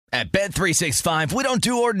At Bet365, we don't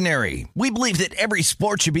do ordinary. We believe that every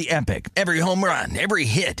sport should be epic. Every home run, every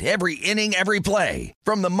hit, every inning, every play.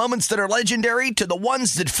 From the moments that are legendary to the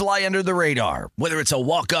ones that fly under the radar. Whether it's a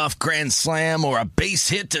walk-off grand slam or a base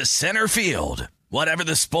hit to center field. Whatever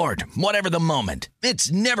the sport, whatever the moment.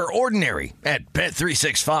 It's never ordinary at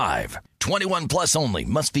Bet365. 21 plus only.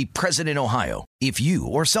 Must be present in Ohio. If you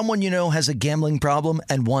or someone you know has a gambling problem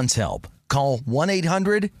and wants help, call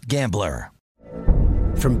 1-800-GAMBLER.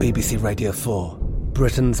 From BBC Radio 4,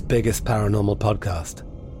 Britain's biggest paranormal podcast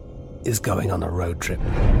is going on a road trip.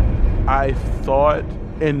 I thought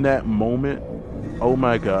in that moment, oh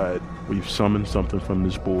my God, we've summoned something from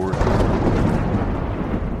this board.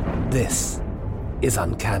 This is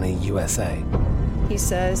Uncanny USA. He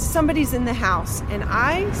says, somebody's in the house, and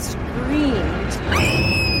I screamed.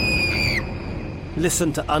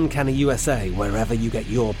 Listen to Uncanny USA wherever you get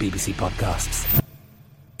your BBC podcasts,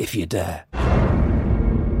 if you dare.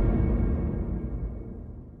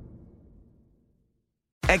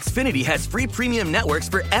 Xfinity has free premium networks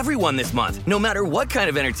for everyone this month, no matter what kind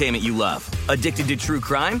of entertainment you love. Addicted to true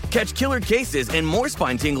crime? Catch killer cases and more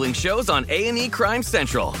spine-tingling shows on A&E Crime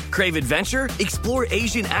Central. Crave adventure? Explore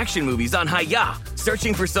Asian action movies on Hi-YAH.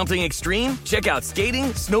 Searching for something extreme? Check out skating,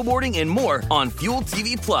 snowboarding, and more on Fuel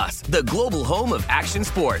TV Plus, the global home of action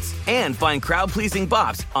sports. And find crowd-pleasing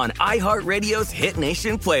bops on iHeartRadio's Hit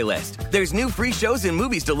Nation playlist. There's new free shows and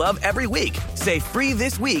movies to love every week. Say free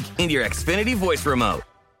this week in your Xfinity voice remote.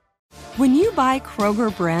 When you buy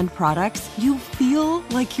Kroger brand products, you feel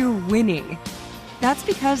like you're winning. That's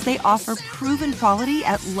because they offer proven quality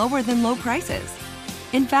at lower than low prices.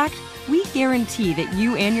 In fact, we guarantee that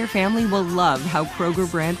you and your family will love how Kroger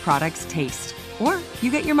brand products taste, or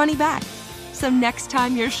you get your money back. So next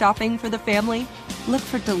time you're shopping for the family, look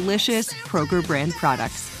for delicious Kroger brand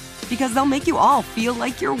products, because they'll make you all feel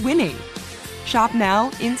like you're winning. Shop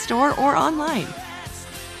now, in-store, or online.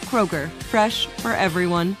 Kroger, fresh for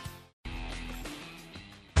everyone.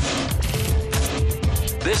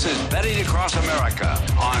 This is Betting Across America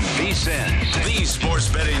on VSiN, the Sports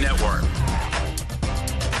Betting Network.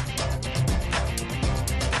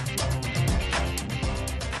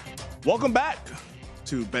 Welcome back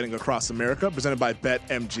to Betting Across America, presented by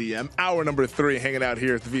BetMGM. Hour number 3, hanging out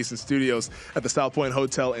here at the VSiN Studios at the South Point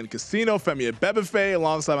Hotel and Casino. Femi Abebefe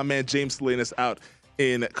alongside my man James Salinas out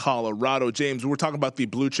in Colorado. James, we were talking about the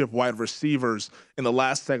blue chip wide receivers in the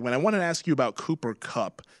last segment. I wanted to ask you about Cooper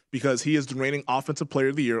Kupp, because he is the reigning Offensive Player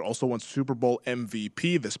of the Year, also won Super Bowl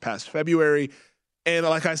MVP this past February. And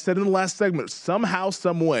like I said in the last segment, somehow,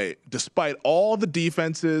 some way, despite all the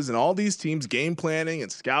defenses and all these teams game planning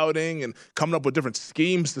and scouting and coming up with different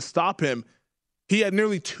schemes to stop him, he had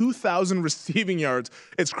nearly 2,000 receiving yards.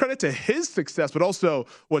 It's credit to his success, but also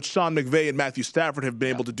what Sean McVay and Matthew Stafford have been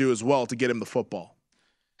able to do as well to get him the football.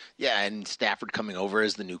 Yeah, and Stafford coming over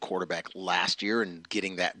as the new quarterback last year and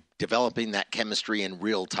developing that chemistry in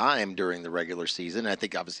real time during the regular season. I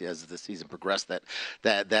think obviously as the season progressed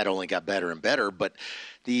that only got better and better. But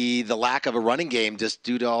the lack of a running game, just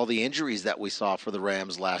due to all the injuries that we saw for the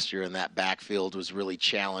Rams last year, and that backfield was really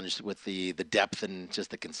challenged with the depth and just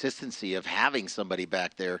the consistency of having somebody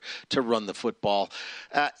back there to run the football.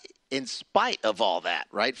 In spite of all that,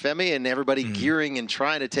 right, Femi, and everybody gearing and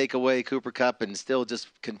trying to take away Cooper Kupp and still just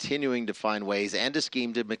continuing to find ways and to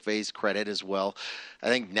scheme, to McVay's credit as well. I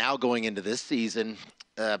think now going into this season,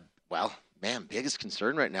 biggest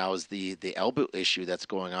concern right now is the elbow issue that's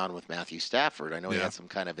going on with Matthew Stafford. I know he had some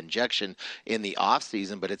kind of injection in the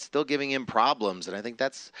offseason, but it's still giving him problems, and I think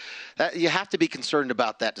that you have to be concerned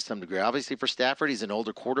about that to some degree. Obviously, for Stafford, he's an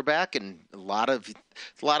older quarterback, and a lot of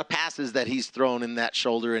passes that he's thrown in that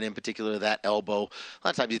shoulder, and in particular that elbow. A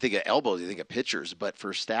lot of times you think of elbows, you think of pitchers, but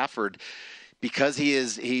for Stafford, because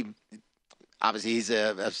obviously, he's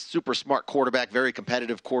a super smart quarterback, very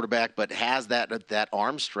competitive quarterback, but has that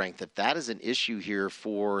arm strength. If that is an issue here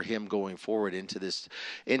for him going forward into this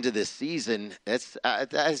season, I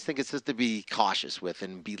just think it's just to be cautious with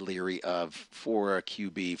and be leery of for a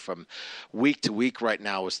QB from week to week right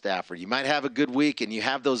now with Stafford. You might have a good week, and you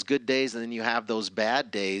have those good days, and then you have those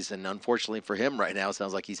bad days. And unfortunately for him right now, it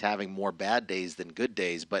sounds like he's having more bad days than good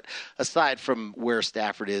days. But aside from where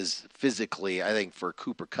Stafford is physically, I think for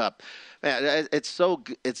Cooper Kupp, man, it's so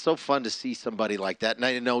fun to see somebody like that. And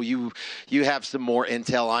I know you have some more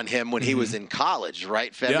intel on him when he was in college,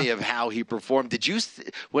 right, Femi, of how he performed. Did you,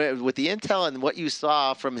 with the intel and what you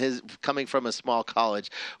saw from his coming from a small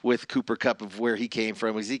college with Cooper Kupp, of where he came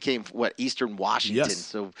from? He came Eastern Washington. Yes.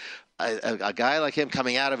 So a guy like him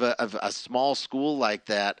coming out of a small school like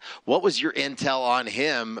that, what was your intel on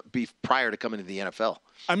him prior to coming to the NFL?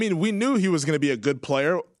 I mean, we knew he was going to be a good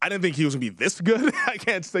player. I didn't think he was going to be this good. I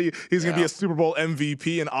can't say he's going to be a Super Bowl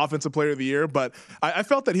MVP and Offensive Player of the Year, but I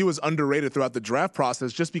felt that he was underrated throughout the draft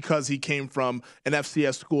process just because he came from an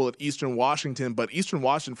FCS school at Eastern Washington. But Eastern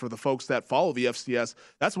Washington, for the folks that follow the FCS,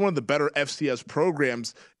 that's one of the better FCS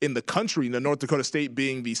programs in the country. North Dakota State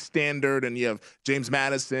being the standard, and you have James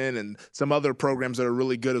Madison and some other programs that are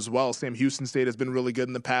really good as well. Sam Houston State has been really good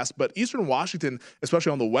in the past, but Eastern Washington,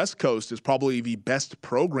 especially on the West Coast, is probably the best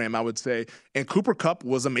program, I would say. And Cooper Kupp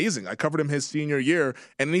was amazing. I covered him his senior year,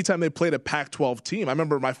 and anytime they played a Pac-12 team, I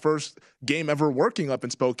remember my first game ever working up in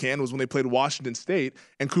Spokane was when they played Washington State,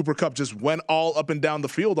 and Cooper Kupp just went all up and down the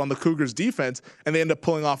field on the Cougars defense, and they ended up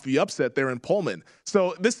pulling off the upset there in Pullman.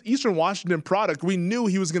 So this Eastern Washington product, we knew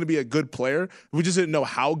he was going to be a good player. We just didn't know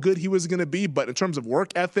how good he was going to be, but in terms of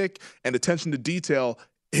work ethic and attention to detail,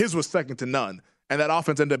 his was second to none. And that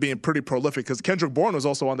offense ended up being pretty prolific because Kendrick Bourne was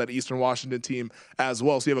also on that Eastern Washington team as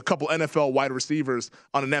well. So you have a couple NFL wide receivers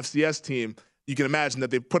on an FCS team. You can imagine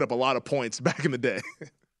that they put up a lot of points back in the day.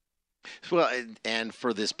 Well, and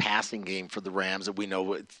for this passing game for the Rams, we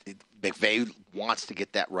know McVay wants to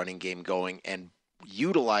get that running game going and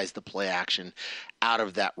utilize the play action out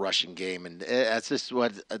of that rushing game. And that's just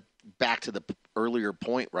what back to the earlier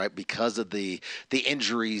point, right? Because of the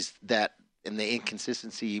injuries that and the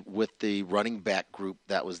inconsistency with the running back group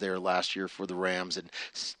that was there last year for the Rams, and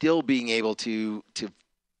still being able to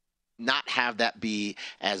not have that be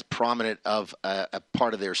as prominent of a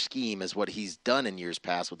part of their scheme as what he's done in years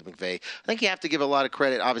past with McVay. I think you have to give a lot of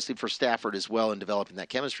credit, obviously, for Stafford as well in developing that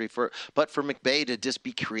chemistry, but for McVay to just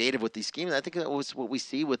be creative with these schemes. I think that was what we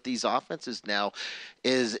see with these offenses now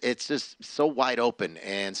is it's just so wide open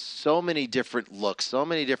and so many different looks, so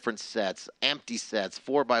many different sets, empty sets,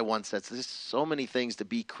 4x1 sets. There's so many things to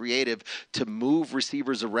be creative, to move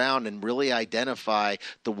receivers around and really identify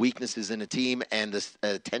the weaknesses in a team and the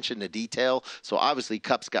attention to detail. So obviously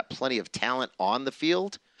Kupp's got plenty of talent on the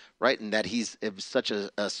field, right? And that he's such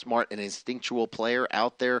a smart and instinctual player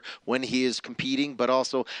out there when he is competing, but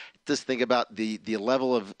also just think about the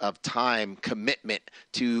level of time commitment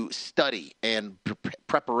to study and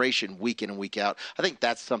preparation week in and week out. I think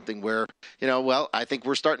that's something where, I think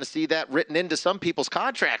we're starting to see that written into some people's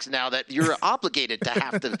contracts now that you're obligated to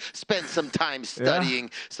have to spend some time studying. Yeah.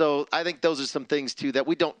 So I think those are some things too that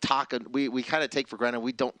we don't talk, we kind of take for granted.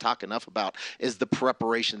 We don't talk enough about is the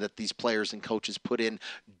preparation that these players and coaches put in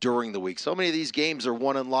during the week. So many of these games are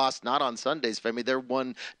won and lost, not on Sundays, Femi. They're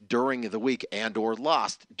won during the week and or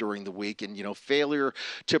lost during the week. And, failure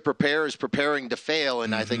to prepare is preparing to fail.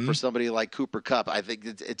 And I think for somebody like Cooper Kupp, I think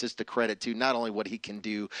it's just a credit to not only what he can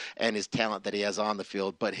do and his talent that he has on the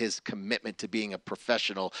field, but his commitment to being a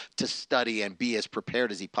professional, to study and be as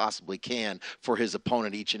prepared as he possibly can for his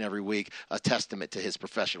opponent each and every week, a testament to his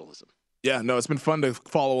professionalism. Yeah, no, it's been fun to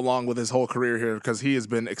follow along with his whole career here because he has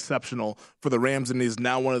been exceptional for the Rams, and he's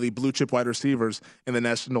now one of the blue-chip wide receivers in the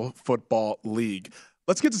National Football League.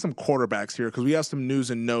 Let's get to some quarterbacks here because we have some news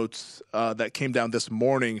and notes that came down this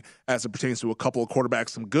morning as it pertains to a couple of quarterbacks,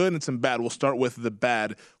 some good and some bad. We'll start with the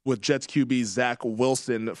bad with Jets QB Zach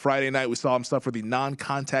Wilson. Friday night, we saw him suffer the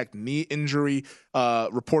non-contact knee injury,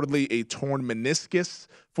 reportedly a torn meniscus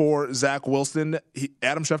for Zach Wilson.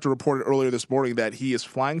 Adam Schefter reported earlier this morning that he is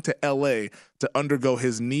flying to L.A. to undergo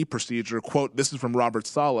his knee procedure. Quote, this is from Robert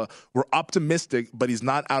Saleh. We're optimistic, but he's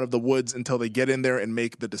not out of the woods until they get in there and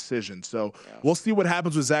make the decision. So we'll see what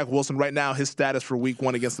happens with Zach Wilson. Right now, his status for week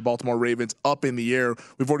 1 against the Baltimore Ravens up in the air.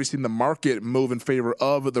 We've already seen the market move in favor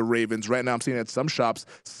of the Ravens. Right now, I'm seeing at some shops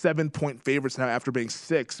 7-point favorites now after being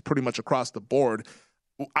 6 pretty much across the board.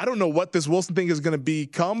 I don't know what this Wilson thing is going to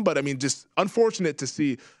become, but, just unfortunate to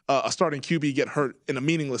see a starting QB get hurt in a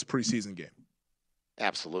meaningless preseason game.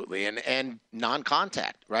 Absolutely. And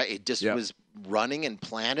non-contact, right? It just was running and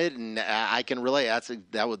planted, and I can relate.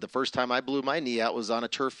 That was the first time I blew my knee out was on a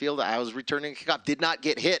turf field. I was returning a kickoff, did not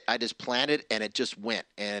get hit. I just planted, and it just went.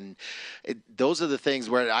 And those are the things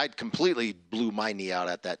where I completely blew my knee out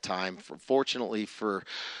at that time. Fortunately for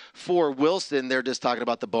Wilson, they're just talking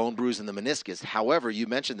about the bone bruise and the meniscus. However, you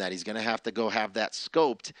mentioned that he's going to have to go have that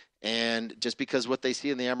scoped. And just because what they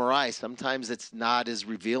see in the MRI, sometimes it's not as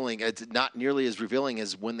revealing. It's not nearly as revealing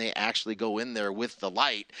as when they actually go in there with the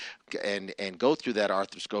light and go through that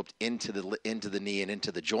arthroscope into the knee and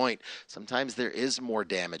into the joint. Sometimes there is more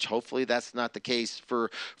damage. Hopefully that's not the case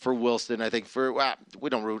for Wilson. I think I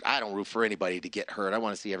don't root for anybody to get hurt. I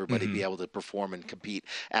want to see everybody be able to perform and compete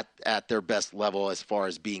at their best level as far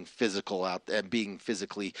as being physical out and being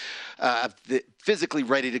physically physically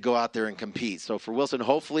ready to go out there and compete. So for Wilson,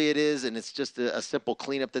 hopefully it is, and it's just a simple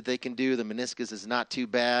cleanup that they can do. The meniscus is not too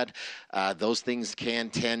bad. Those things can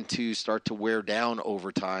tend to start to wear down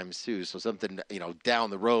over time too. So something, down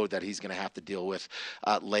the road that he's going to have to deal with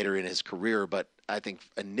later in his career. But I think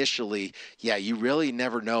initially, you really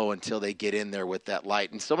never know until they get in there with that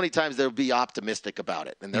light. And so many times they'll be optimistic about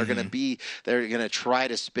it, and they're going to try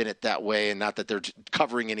to spin it that way, and not that they're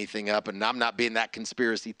covering anything up. And I'm not being that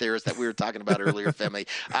conspiracy theorist that we were talking about earlier, Femi.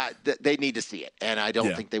 They need to see it, and I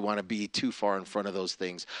don't think they want to be too far in front of those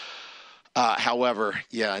things. However,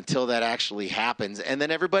 until that actually happens, and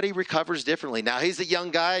then everybody recovers differently. Now, he's a young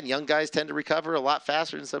guy, and young guys tend to recover a lot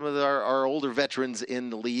faster than some of our older veterans in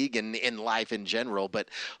the league and in life in general. But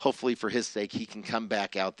hopefully for his sake, he can come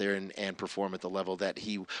back out there and perform at the level that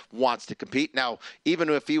he wants to compete. Now, even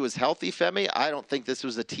if he was healthy, Femi, I don't think this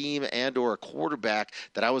was a team and or a quarterback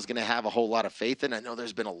that I was going to have a whole lot of faith in. I know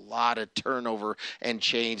there's been a lot of turnover and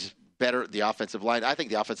change. Better the offensive line. I think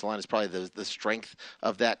the offensive line is probably the strength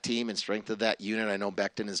of that team and strength of that unit. I know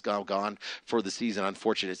Becton is gone for the season.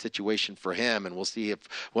 Unfortunate situation for him, and we'll see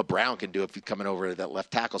what Brown can do if he's coming over to that left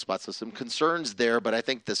tackle spot. So some concerns there, but I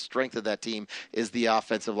think the strength of that team is the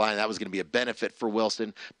offensive line. That was going to be a benefit for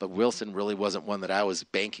Wilson, but Wilson really wasn't one that I was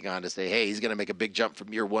banking on to say, hey, he's going to make a big jump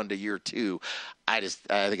from year 1 to year 2. I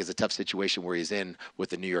think it's a tough situation where he's in with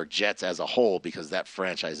the New York Jets as a whole, because that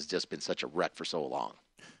franchise has just been such a wreck for so long.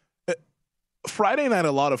 Friday night,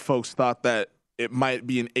 a lot of folks thought that it might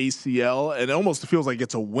be an ACL, and it almost feels like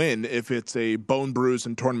it's a win if it's a bone bruise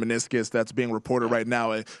and torn meniscus that's being reported right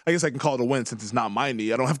now. I guess I can call it a win since it's not my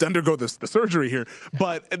knee. I don't have to undergo the surgery here,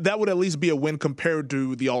 but that would at least be a win compared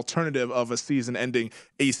to the alternative of a season-ending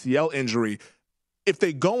ACL injury. If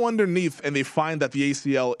they go underneath and they find that the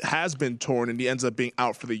ACL has been torn and he ends up being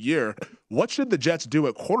out for the year, what should the Jets do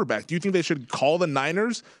at quarterback? Do you think they should call the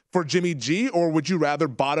Niners for Jimmy G, or would you rather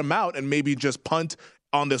bottom out and maybe just punt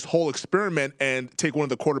on this whole experiment and take one of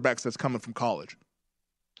the quarterbacks that's coming from college?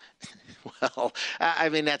 Well, I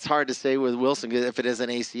mean, that's hard to say with Wilson. If it is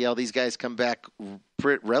an ACL, these guys come back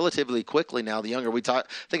relatively quickly now. The younger we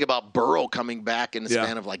think about Burrow coming back in the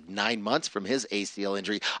span of like 9 months from his ACL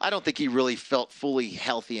injury. I don't think he really felt fully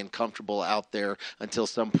healthy and comfortable out there until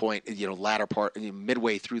some point, latter part,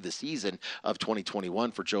 midway through the season of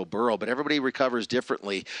 2021 for Joe Burrow. But everybody recovers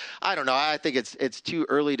differently. I don't know. I think it's too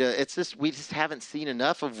early to. We just haven't seen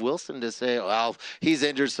enough of Wilson to say, well, he's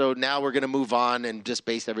injured, so now we're going to move on and just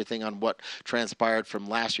base everything on what transpired from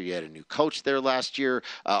last year. You had a new coach there last year,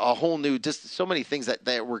 a whole new, just so many things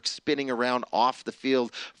that were spinning around off the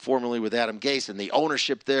field, formerly with Adam Gase, and the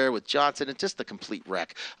ownership there with Johnson, and just the complete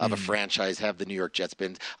wreck of a franchise have the New York Jets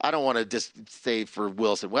been. I don't want to just say for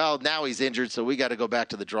Wilson, well, now he's injured, so we got to go back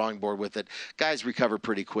to the drawing board with it. Guys recover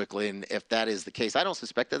pretty quickly, and if that is the case, I don't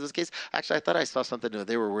suspect that is the case. Actually, I thought I saw something that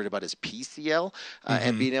they were worried about his PCL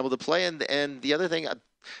and being able to play, and the other thing,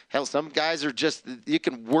 hell, some guys are just, you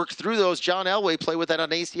can work through those. John Elway played with that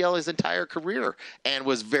on ACL his entire career and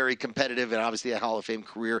was very competitive, and obviously a Hall of Fame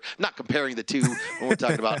career. I'm not comparing the two when we're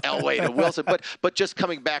talking about Elway to Wilson, but just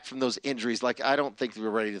coming back from those injuries, like I don't think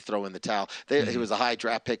we're ready to throw in the towel. He was a high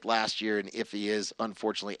draft pick last year, and if he is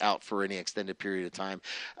unfortunately out for any extended period of time,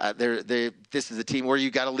 this is a team where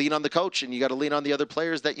you got to lean on the coach and you got to lean on the other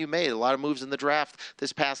players that you made. A lot of moves in the draft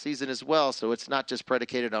this past season as well, so it's not just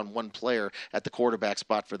predicated on one player at the quarterback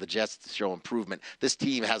spot for the Jets to show improvement. This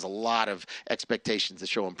team has a lot of expectations to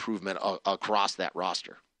show improvement across that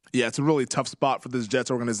roster. Yeah, it's a really tough spot for this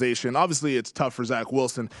Jets organization. Obviously, it's tough for Zach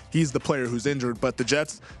Wilson. He's the player who's injured, but the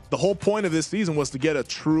Jets, the whole point of this season was to get a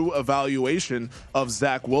true evaluation of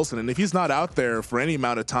Zach Wilson. And if he's not out there for any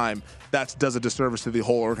amount of time, that does a disservice to the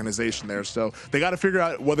whole organization there. So they got to figure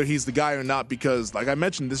out whether he's the guy or not, because like I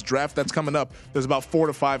mentioned, this draft that's coming up, there's about 4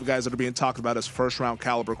 to 5 guys that are being talked about as first-round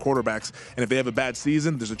caliber quarterbacks. And if they have a bad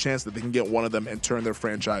season, there's a chance that they can get one of them and turn their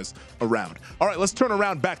franchise around. All right, let's turn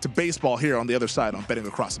around back to baseball here on the other side on Betting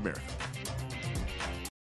Across America.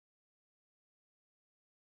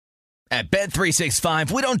 At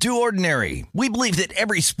Bet365, we don't do ordinary. We believe that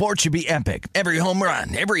every sport should be epic. Every home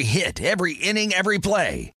run, every hit, every inning, every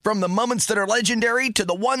play. From the moments that are legendary to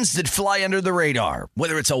the ones that fly under the radar.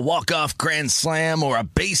 Whether it's a walk-off grand slam or a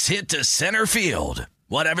base hit to center field.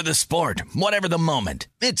 Whatever the sport, whatever the moment.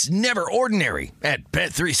 It's never ordinary at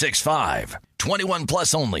Bet365. 21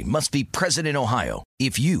 plus only. Must be present in Ohio.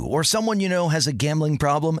 If you or someone you know has a gambling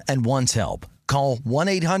problem and wants help, call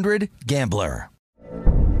 1-800-GAMBLER.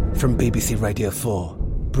 From BBC Radio 4,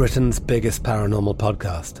 Britain's biggest paranormal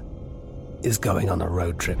podcast is going on a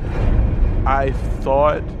road trip. I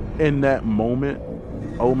thought in that moment,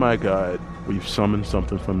 oh my God, we've summoned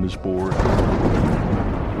something from this board.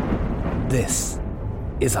 This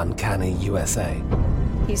is Uncanny USA.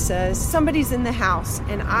 He says, somebody's in the house,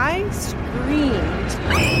 and I screamed.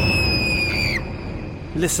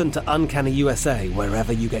 Listen to Uncanny USA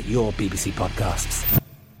wherever you get your BBC podcasts,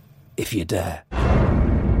 if you dare.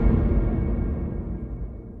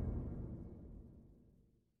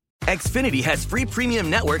 Xfinity has free premium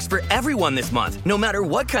networks for everyone this month, no matter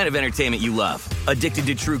what kind of entertainment you love. Addicted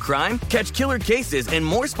to true crime? Catch killer cases and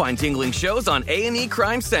more spine-tingling shows on A&E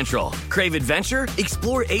Crime Central. Crave adventure?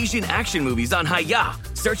 Explore Asian action movies on Hi-YAH.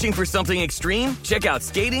 Searching for something extreme? Check out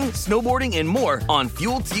skating, snowboarding, and more on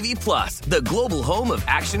Fuel TV Plus, the global home of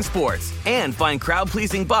action sports. And find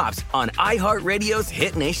crowd-pleasing bops on iHeartRadio's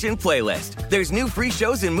Hit Nation playlist. There's new free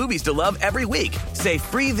shows and movies to love every week. Say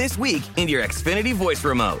free this week in your Xfinity voice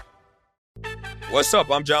remote. What's up?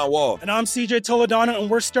 I'm John Wall. And I'm CJ Toledano, and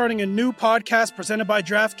we're starting a new podcast presented by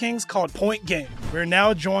DraftKings called Point Game. We're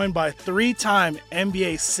now joined by three-time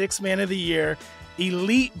NBA Sixth Man of the Year,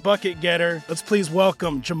 elite bucket getter. Let's please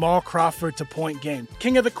welcome Jamal Crawford to Point Game.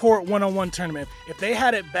 King of the Court one-on-one tournament. If they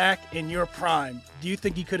had it back in your prime, do you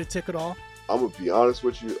think you could have took it all? I'm going to be honest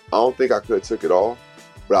with you. I don't think I could have took it all,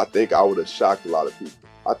 but I think I would have shocked a lot of people.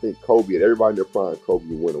 I think Kobe and everybody in their prime, Kobe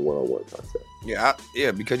would win a one-on-one contest. Yeah,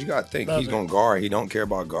 because you got to think he's going to guard. He don't care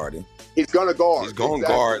about guarding. He's going to guard. He's going to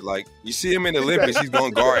guard. Like, you see him in the Olympics, he's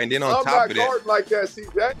going to guard. And then on top of that. I'm not guarding like that,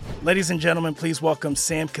 CJ. Ladies and gentlemen, please welcome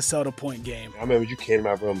Sam Cassell to Point Game. I remember you came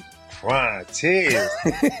out from crying, tears.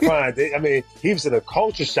 Crying. I mean, he was in a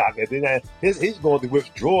culture shock. And then he's going through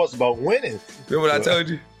withdrawals about winning. Remember what I told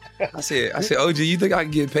you? I said, OG, you think I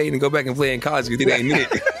can get paid and go back and play in college because it ain't it?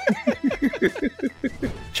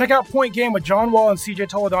 Check out Point Game with John Wall and CJ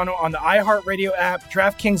Toledano on the iHeartRadio app,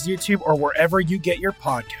 DraftKings YouTube, or wherever you get your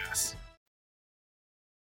podcasts.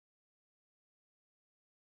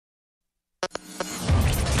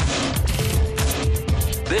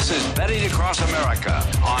 This is Betting Across America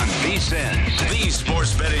on VSiN, the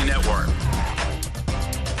Sports Betting Network.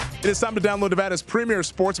 It is time to download Nevada's premier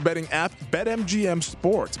sports betting app, BetMGM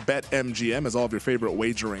Sports. BetMGM has all of your favorite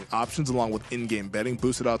wagering options, along with in-game betting,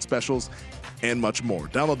 boosted odds specials, and much more.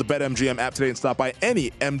 Download the BetMGM app today and stop by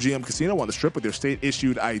any MGM casino on the Strip with your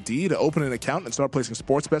state-issued ID to open an account and start placing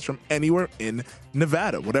sports bets from anywhere in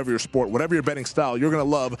Nevada. Whatever your sport, whatever your betting style, you're going to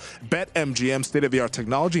love BetMGM state-of-the-art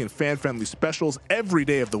technology and fan-friendly specials every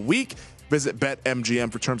day of the week. Visit BetMGM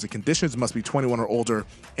for terms and conditions. Must be 21 or older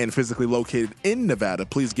and physically located in Nevada.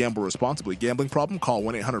 Please gamble responsibly. Gambling problem? Call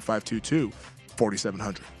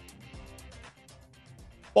 1-800-522-4700.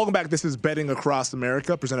 Welcome back. This is Betting Across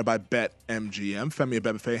America, presented by BetMGM. Femi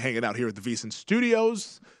Abebefe hanging out here at the VSiN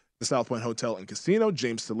Studios, the South Point Hotel and Casino.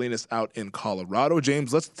 James Salinas out in Colorado.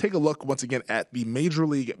 James, let's take a look once again at the Major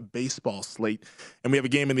League Baseball slate. And we have a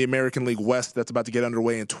game in the American League West that's about to get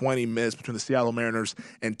underway in 20 minutes between the Seattle Mariners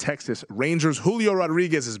and Texas Rangers. Julio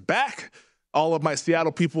Rodriguez is back. All of my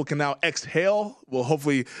Seattle people can now exhale. We'll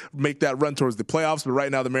hopefully make that run towards the playoffs. But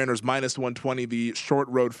right now, the Mariners minus 120, the short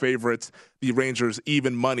road favorites. The Rangers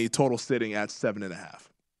even money, total sitting at 7.5.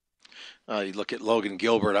 You look at Logan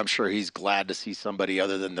Gilbert, I'm sure he's glad to see somebody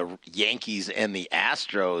other than the Yankees and the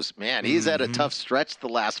Astros. Man, he's had a tough stretch the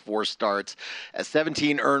last four starts.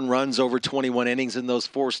 17 earned runs over 21 innings in those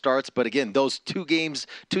four starts. But again, those two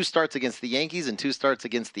starts against the Yankees and two starts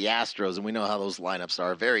against the Astros. And we know how those lineups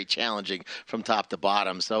are very challenging from top to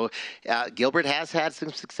bottom. So Gilbert has had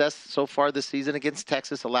some success so far this season against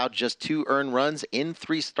Texas, allowed just 2 earned runs in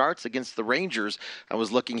 3 starts against the Rangers. I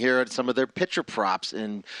was looking here at some of their pitcher props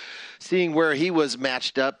and seeing where he was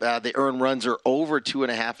matched up. The earned runs are over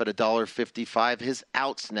 2.5 at $1.55. His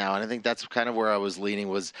outs now, and I think that's kind of where I was leaning,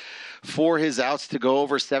 was for his outs to go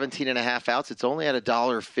over 17.5 outs. It's only at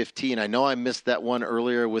 $1.15. I know I missed that one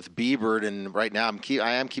earlier with Biebert, and right now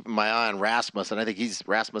I am keeping my eye on Rasmussen. I think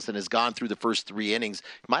Rasmussen has gone through the first 3 innings.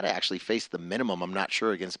 He might have actually faced the minimum, I'm not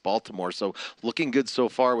sure, against Baltimore. So looking good so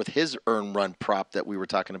far with his earned run prop that we were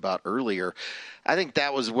talking about earlier. I think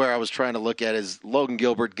that was where I was trying to look at is Logan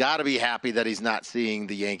Gilbert got to be happy that he's not seeing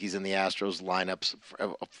the Yankees and the Astros lineups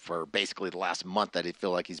for basically the last month that he feel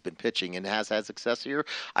like he's been pitching and has had success here.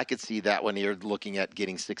 I could see that when you're looking at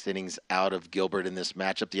getting 6 innings out of Gilbert in this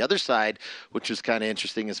matchup. The other side, which was kind of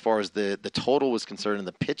interesting as far as the total was concerned in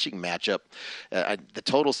the pitching matchup, the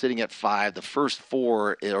total sitting at 5. The first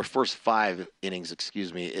 5 innings,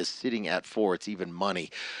 is sitting at 4. It's even money.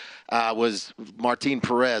 was Martin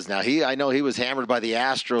Perez. Now, I know he was hammered by the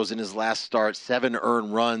Astros in his last start, 7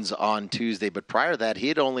 earned runs on Tuesday. But prior to that, he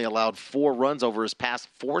had only allowed 4 runs over his past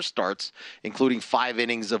 4 starts, including 5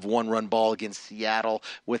 innings of 1-run ball against Seattle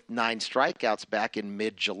with 9 strikeouts back in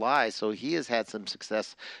mid-July. So he has had some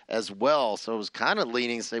success as well. So I was kind of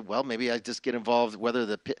leaning to say, well, maybe I just get involved, whether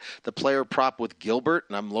the player prop with Gilbert,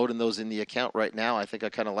 and I'm loading those in the account right now. I think I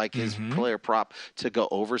kind of like his player prop to go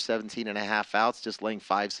over 17.5 outs, just laying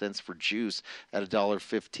 5 cents for juice at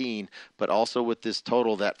 $1.15. But also with this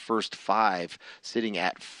total, that first 5 sitting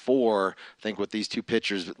at 4. I think with these two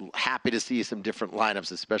pitchers, happy to see some different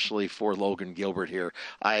lineups, especially for Logan Gilbert here.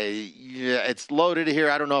 It's loaded here.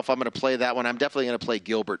 I don't know if I'm going to play that one. I'm definitely going to play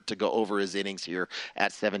Gilbert to go over his innings here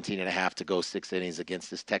at 17.5 to go 6 innings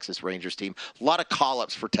against this Texas Rangers team. A lot of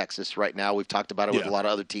call-ups for Texas right now. We've talked about it with a lot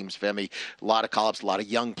of other teams, Femi. A lot of call-ups, a lot of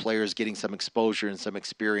young players getting some exposure and some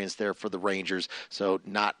experience there for the Rangers. So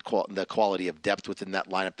not the quality of depth within that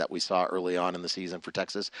lineup that we saw early on in the season for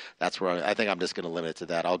Texas. That's where I think I'm just going to limit it to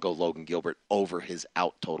that. I'll go Logan Gilbert over his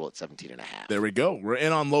out total at 17.5. There we go. We're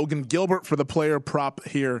in on Logan Gilbert for the player prop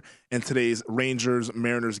here in today's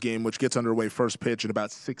Rangers-Mariners game, which gets underway first pitch in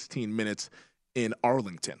about 16 minutes in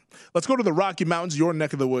Arlington. Let's go to the Rocky Mountains, your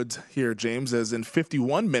neck of the woods here, James, as in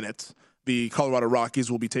 51 minutes, the Colorado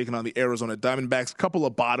Rockies will be taking on the Arizona Diamondbacks. A couple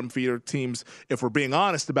of bottom feeder teams, if we're being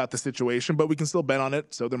honest about the situation, but we can still bet on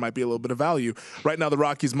it, so there might be a little bit of value. Right now, the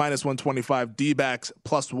Rockies minus 125, D-backs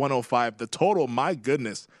plus 105. The total, my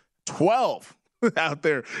goodness, 12 out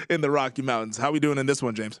there in the Rocky Mountains. How are we doing in this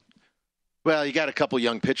one, James? Well, you got a couple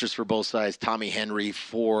young pitchers for both sides. Tommy Henry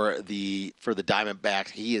for the Diamondbacks.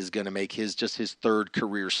 He is going to make his 3rd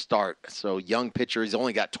career start. So young pitcher. He's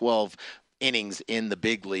only got 12 innings in the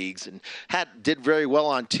big leagues and did very well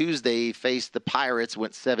on Tuesday. He faced the Pirates,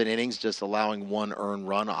 went 7 innings, just allowing 1 earned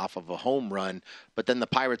run off of a home run. But then the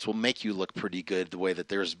Pirates will make you look pretty good the way that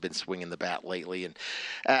theirs been swinging the bat lately. And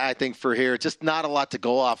I think for here, just not a lot to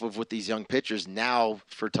go off of with these young pitchers. Now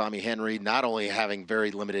for Tommy Henry, not only having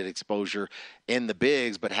very limited exposure in the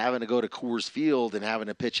bigs, but having to go to Coors Field and having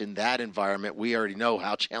to pitch in that environment, we already know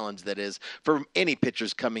how challenged that is for any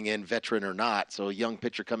pitchers coming in, veteran or not. So a young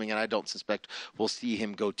pitcher coming in, I don't suspect we'll see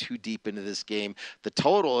him go too deep into this game. The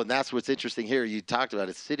total, and that's what's interesting here, you talked about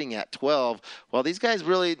it, sitting at 12. Well, these guys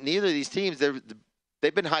really, neither of these teams,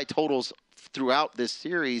 they've been high totals throughout this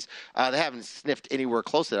series. They haven't sniffed anywhere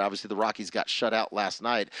close to it. Obviously, the Rockies got shut out last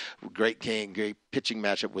night. Great pitching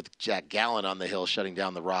matchup with Jack Gallen on the hill, shutting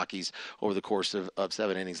down the Rockies over the course of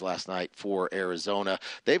 7 innings last night for Arizona.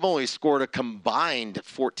 They've only scored a combined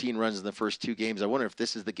 14 runs in the first 2 games. I wonder if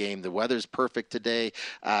this is the game. The weather's perfect today.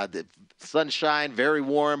 The sunshine, very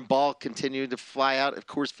warm. Ball continuing to fly out at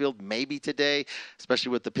Coors Field maybe today, especially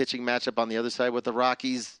with the pitching matchup on the other side with the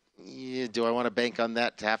Rockies. Do I want to bank on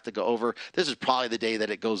that to have to go over? This is probably the day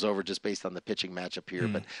that it goes over just based on the pitching matchup here,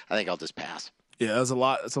 but I think I'll just pass. Yeah, that's a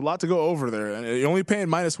lot. It's a lot to go over there. And you're only paying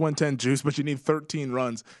minus 110 juice, but you need 13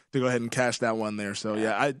 runs to go ahead and cash that one there. So,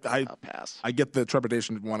 I'll pass. I get the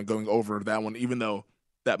trepidation of wanting going over that one, even though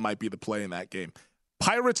that might be the play in that game.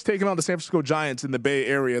 Pirates taking on the San Francisco Giants in the Bay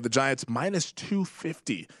Area. The Giants minus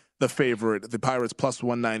 250, the favorite. The Pirates plus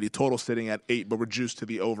 190. Total sitting at 8, but we're juiced to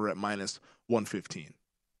the over at minus 115.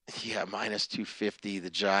 Yeah, minus 250, the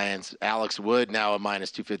Giants. Alex Wood now at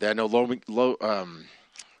minus 250. I know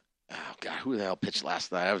who the hell pitched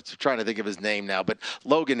last night? I was trying to think of his name now, but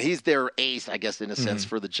Logan, he's their ace, I guess, in a sense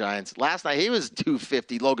for the Giants. Last night, he was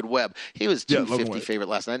 250. Logan Webb, he was 250 favorite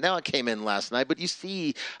last night. Now it came in last night, but you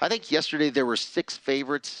see, I think yesterday there were 6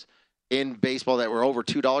 favorites in baseball that were over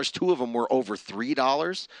 $2. 2 of them were over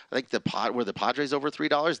 $3. I think the Padres over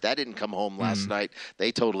 $3. That didn't come home last night.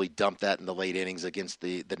 They totally dumped that in the late innings against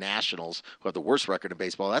the Nationals, who have the worst record in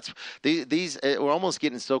baseball. That's these we're almost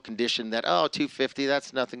getting so conditioned that $250,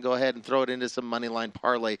 that's nothing. Go ahead and throw it into some money line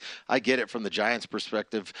parlay. I get it from the Giants'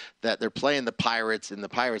 perspective that they're playing the Pirates, and the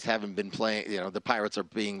Pirates haven't been playing. The Pirates are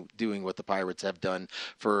doing what the Pirates have done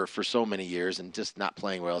for so many years, and just not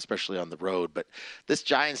playing well, especially on the road. But this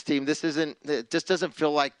Giants team, it just doesn't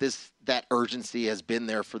feel like that urgency has been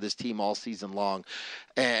there for this team all season long.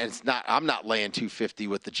 And I'm not laying 250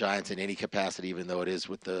 with the Giants in any capacity, even though it is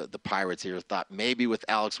with the Pirates here. Thought maybe with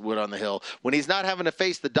Alex Wood on the hill, when he's not having to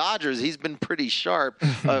face the Dodgers, he's been pretty sharp.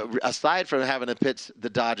 Aside from having to pitch the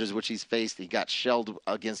Dodgers, which he's faced, he got shelled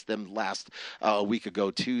against them last week ago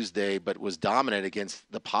Tuesday, but was dominant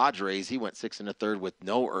against the Padres. He went 6 1/3 with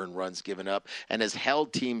no earned runs given up, and has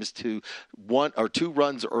held teams to 1 or 2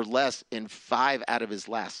 runs or less in 5 out of his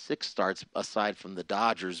last 6 starts, aside from the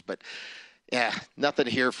Dodgers. But Yeah, nothing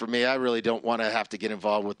here for me. I really don't want to have to get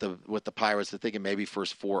involved with the Pirates. I'm thinking maybe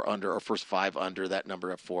first 4 under or first 5 under that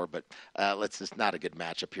number at 4. But let's just not a good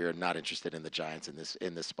matchup here. I'm not interested in the Giants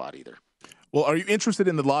in this spot either. Well, are you interested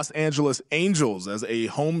in the Los Angeles Angels as a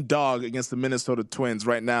home dog against the Minnesota Twins?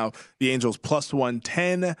 Right now, the Angels plus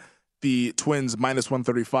 110, the Twins minus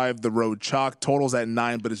 135, the road chalk. Total's at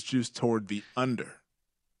 9, but it's juiced toward the under.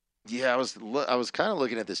 Yeah, I was kind of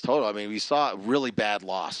looking at this total. I mean, we saw a really bad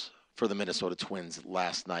loss for the Minnesota Twins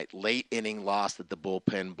last night. Late inning loss that the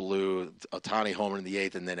bullpen blew. Ohtani homer in the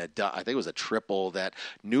 8th, and then I think it was a triple that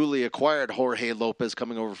newly acquired Jorge Lopez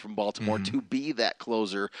coming over from Baltimore to be that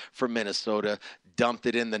closer for Minnesota. Dumped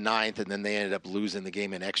it in the 9th, and then they ended up losing the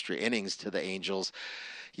game in extra innings to the Angels.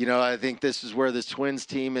 You know, I think this is where this Twins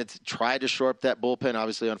team had tried to shore up that bullpen.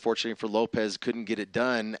 Obviously, unfortunately for Lopez, couldn't get it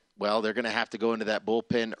done. Well, they're going to have to go into that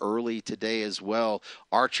bullpen early today as well.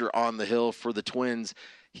 Archer on the hill for the Twins.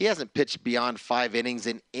 He hasn't pitched beyond 5 innings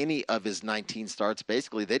in any of his 19 starts.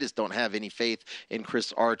 Basically, they just don't have any faith in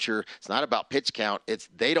Chris Archer. It's not about pitch count. It's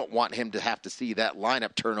they don't want him to have to see that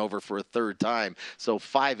lineup turnover for a 3rd time. So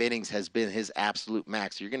 5 innings has been his absolute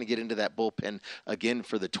max. You're going to get into that bullpen again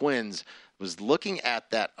for the Twins. Was looking at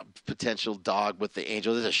that potential dog with the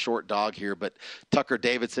Angels. There's a short dog here, but Tucker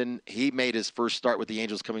Davidson, he made his first start with the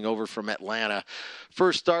Angels coming over from Atlanta.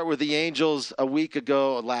 First start with the Angels a week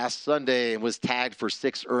ago, last Sunday, and was tagged for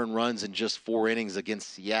 6 earned runs in just 4 innings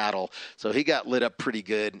against Seattle. So he got lit up pretty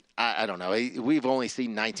good. I don't know. We've only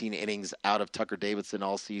seen 19 innings out of Tucker Davidson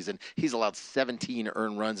all season. He's allowed 17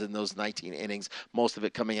 earned runs in those 19 innings, most of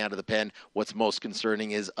it coming out of the pen. What's most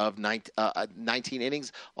concerning is of 19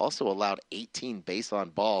 innings, also allowed 18 base on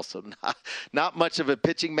balls, so not much of a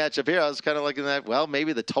pitching matchup here. I was kind of looking at, well,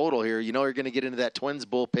 maybe the total here. You know, you're going to get into that Twins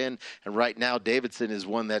bullpen, and right now Davidson is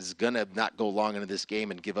one that's going to not go long into this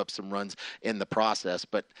game and give up some runs in the process.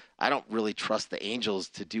 But I don't really trust the Angels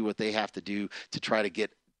to do what they have to do to try to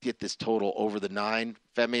get this total over the 9.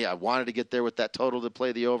 Femi, I wanted to get there with that total to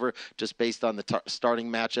play the over just based on the starting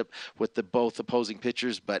matchup with the both opposing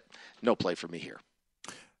pitchers, but no play for me here.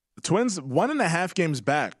 The Twins 1.5 games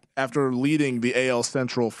back after leading the AL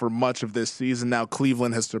Central for much of this season. Now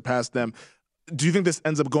Cleveland has surpassed them. Do you think this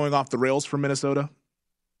ends up going off the rails for Minnesota?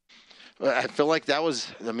 I feel like that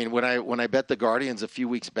was, I mean, when I bet the Guardians a few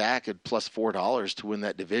weeks back at plus $4 to win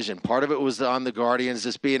that division, part of it was on the Guardians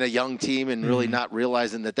just being a young team and really not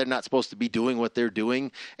realizing that they're not supposed to be doing what they're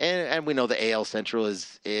doing. And we know the AL Central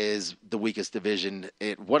is the weakest division,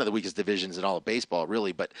 one of the weakest divisions in all of baseball,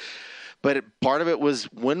 really. But part of it was,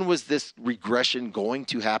 when was this regression going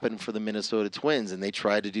to happen for the Minnesota Twins? And they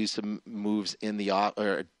tried to do some moves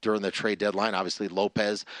during the trade deadline. Obviously,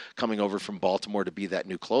 Lopez coming over from Baltimore to be that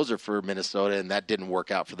new closer for Minnesota, and that didn't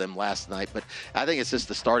work out for them last night. But I think it's just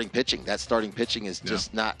the starting pitching. That starting pitching is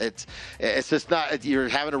just not. It's just not. You're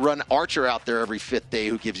having to run Archer out there every 5th day,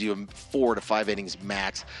 who gives you 4 to 5 innings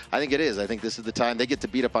max. I think it is. I think this is the time they get to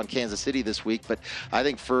beat up on Kansas City this week. But I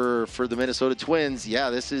think for the Minnesota Twins,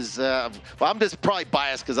 this is. Well, I'm just probably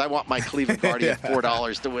biased because I want my Cleveland Guardians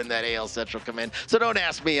 $4 to win that AL Central come in. So don't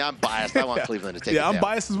ask me. I'm biased. I want Cleveland to take it down. I'm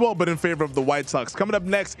biased as well, but in favor of the White Sox. Coming up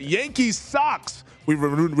next, Yankees Sox. We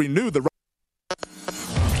renew the.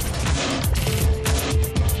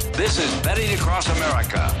 This is Betting Across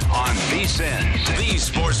America on VSiN, the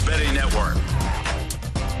Sports Betting Network.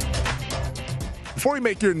 Before you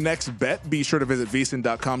make your next bet, be sure to visit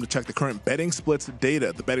VSiN.com to check the current betting splits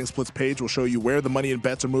data. The betting splits page will show you where the money and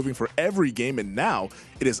bets are moving for every game, and now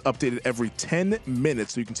it is updated every 10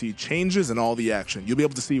 minutes so you can see changes in all the action. You'll be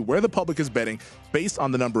able to see where the public is betting based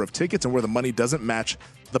on the number of tickets and where the money doesn't match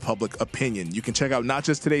the public opinion. You can check out not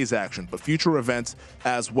just today's action, but future events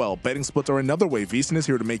as well. Betting splits are another way VSiN is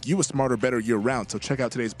here to make you a smarter, better year-round. So check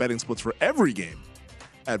out today's betting splits for every game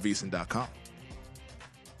at VSiN.com.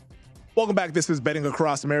 Welcome back. This is Betting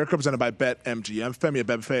Across America, presented by BetMGM. Femi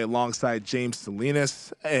Abebefe alongside James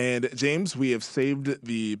Salinas. And James, we have saved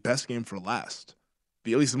the best game for last.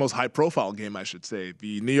 At least the most high-profile game, I should say.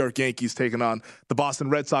 The New York Yankees taking on the Boston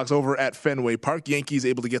Red Sox over at Fenway Park. Yankees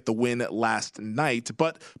able to get the win last night.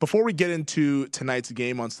 But before we get into tonight's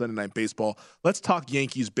game on Sunday Night Baseball, let's talk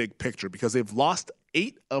Yankees big picture, because they've lost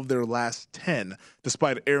 8 of their last 10,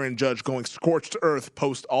 despite Aaron Judge going scorched earth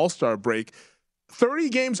post-All-Star break. 30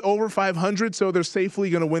 games over 500, so they're safely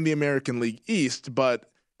going to win the American League East,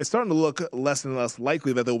 but it's starting to look less and less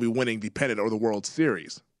likely that they'll be winning the pennant or the World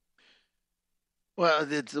Series. Well,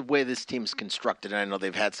 it's the way this team's constructed, and I know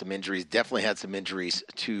they've had some injuries, definitely had some injuries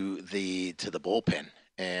to the bullpen.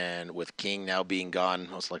 And with King now being gone,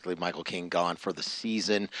 most likely Michael King gone for the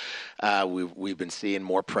season, we've been seeing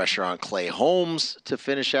more pressure on Clay Holmes to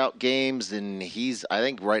finish out games. And I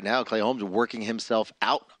think right now, Clay Holmes is working himself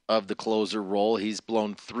out of the closer role. He's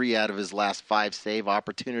blown 3 out of his last 5 save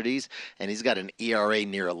opportunities, and he's got an ERA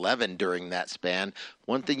near 11 during that span.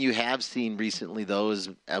 One thing you have seen recently, though, is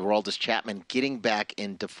Aroldis Chapman getting back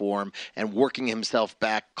into form and working himself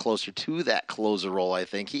back closer to that closer role, I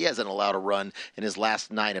think. He hasn't allowed a run in his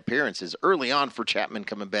last 9 appearances. Early on for Chapman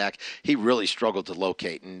coming back, he really struggled to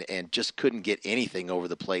locate and just couldn't get anything over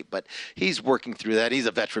the plate. But he's working through that. He's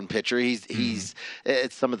a veteran pitcher. It's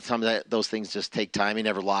some of the time those things just take time. He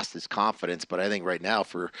never lost his confidence. But I think right now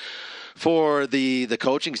for the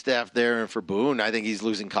coaching staff there and for Boone, I think he's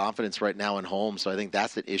losing confidence right now in Holmes. So I think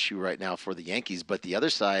that's an issue right now for the Yankees. But the other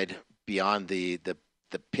side, beyond the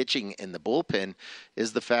pitching in the bullpen,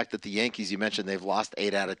 is the fact that the Yankees, you mentioned they've lost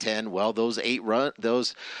 8 out of 10. Well, those 8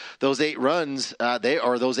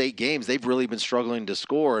 games, they've really been struggling to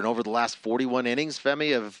score. And over the last 41 innings,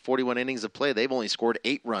 Femi, of 41 innings of play, they've only scored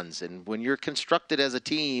 8 runs. And when you're constructed as a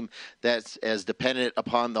team that's as dependent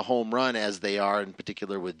upon the home run as they are, in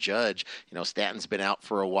particular with Judge, Stanton's been out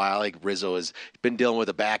for a while. Like Rizzo has been dealing with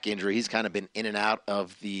a back injury. He's kind of been in and out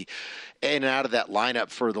of that lineup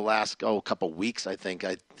for the last couple weeks, I think.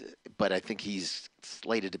 But I think he's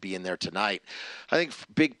slated to be in there tonight. I think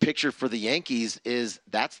big picture for the Yankees is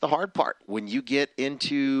that's the hard part. When you get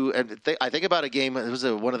into, I think about a game, it was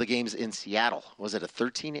one of the games in Seattle. Was it a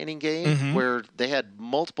 13-inning game where they had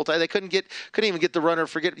multiple times? They couldn't even get the runner.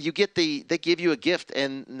 They give you a gift,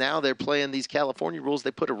 and now they're playing these California rules.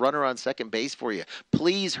 They put a runner on second base for you.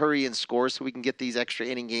 Please hurry and score so we can get these extra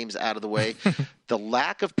inning games out of the way. The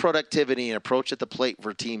lack of productivity and approach at the plate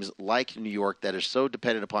for teams like New York that are so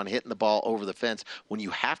dependent upon hitting the ball over the fence, when you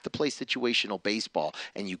have to play situational baseball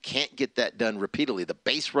and you can't get that done repeatedly. The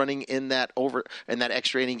base running in that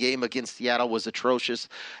extra inning game against Seattle was atrocious,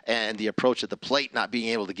 and the approach at the plate, not being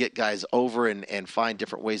able to get guys over and find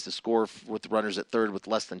different ways to score with runners at third with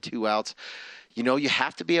less than 2 outs. You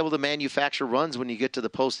have to be able to manufacture runs when you get to the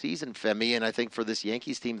postseason, Femi. And I think for this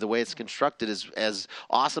Yankees team, the way it's constructed is as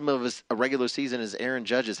awesome of a regular season as Aaron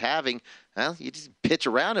Judge is having. Well, you just pitch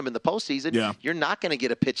around him in the postseason. Yeah. You're not going to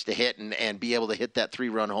get a pitch to hit and be able to hit that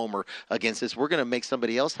 3-run homer against us. We're going to make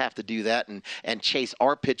somebody else have to do that and chase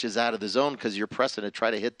our pitches out of the zone because you're pressing to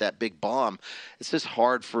try to hit that big bomb. It's just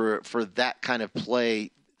hard for that kind of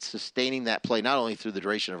play. Sustaining that play, not only through the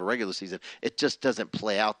duration of a regular season, it just doesn't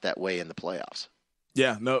play out that way in the playoffs.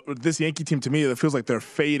 Yeah, no, this Yankee team, to me, it feels like they're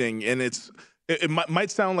fading, and it might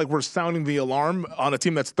sound like we're sounding the alarm on a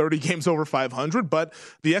team that's 30 games over 500, but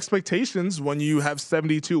the expectations when you have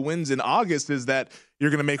 72 wins in August is that you're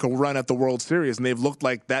going to make a run at the World Series, and they've looked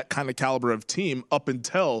like that kind of caliber of team up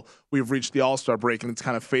until we've reached the All-Star break, and it's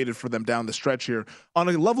kind of faded for them down the stretch here. On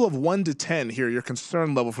a level of 1 to 10 here, your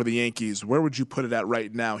concern level for the Yankees, where would you put it at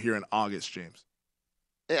right now here in August, James?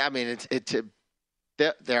 I mean,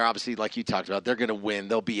 they're obviously, like you talked about, they're going to win.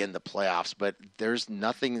 They'll be in the playoffs, but there's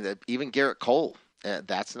nothing that even Garrett Cole,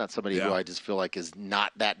 that's not somebody who I just feel like is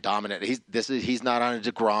not that dominant. He's not on a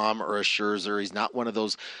DeGrom or a Scherzer. He's not one of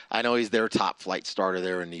those. I know he's their top flight starter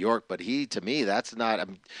there in New York, but to me, that's not.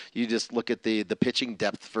 You just look at the pitching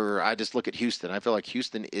depth I just look at Houston. I feel like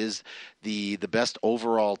Houston is the best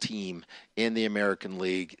overall team in the American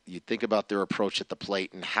League. You think about their approach at the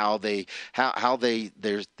plate and how they play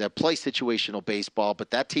situational baseball,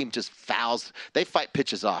 but that team just fouls. They fight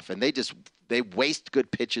pitches off, and they waste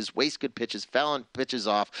good pitches, fouling pitches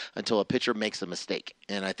off until a pitcher makes a mistake.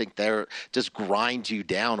 And I think they're just grind you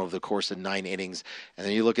down over the course of 9 innings. And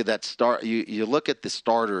then you look at that you look at the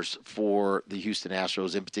starters for the Houston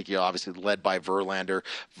Astros in particular, obviously led by Verlander.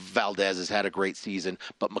 Valdez has had a great season,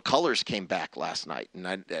 but McCullers came back last night. And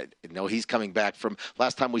I know he's coming back from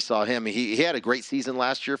last time we saw him. He had a great season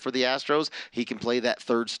last year for the Astros. He can play that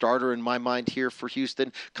third starter in my mind here for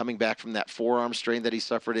Houston, coming back from that forearm strain that he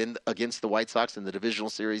suffered against the White Sox in the divisional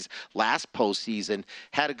series last postseason.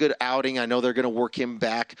 Had a good outing. I know they're going to work him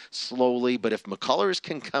back slowly, but if McCullers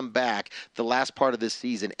can come back the last part of this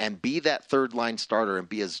season and be that third line starter and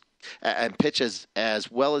pitch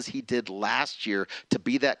as well as he did last year to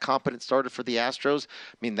be that competent starter for the Astros,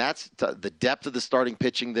 I mean, that's the depth of the starting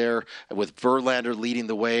pitching there with Verlander leading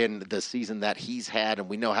the way in the season that he's had, and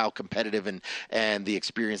we know how competitive and the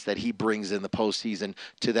experience that he brings in the postseason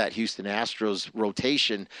to that Houston Astros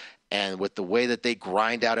rotation. And with the way that they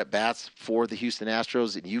grind out at bats for the Houston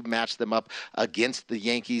Astros, and you match them up against the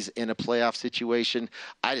Yankees in a playoff situation,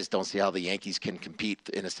 I just don't see how the Yankees can compete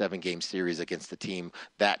in a 7-game series against a team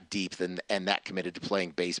that deep and that committed to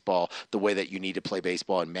playing baseball the way that you need to play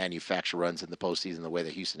baseball and manufacture runs in the postseason the way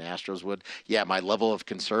the Houston Astros would. Yeah, my level of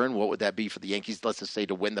concern, what would that be for the Yankees, let's just say,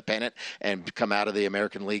 to win the pennant and come out of the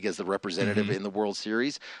American League as the representative in the World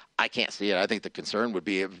Series? I can't see it. I think the concern would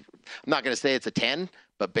be, I'm not going to say it's a 10,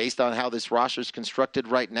 but based on how this roster is constructed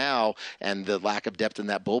right now and the lack of depth in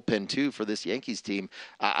that bullpen, too, for this Yankees team,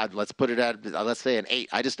 let's put it at, let's say, an 8.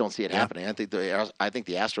 I just don't see it happening. I think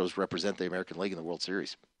the Astros represent the American League in the World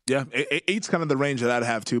Series. Yeah, 8's kind of the range that I'd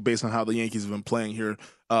have, too, based on how the Yankees have been playing here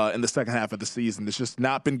in the second half of the season. It's just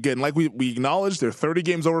not been good. And like we acknowledged, they're 30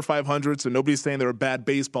 games over 500, so nobody's saying they're a bad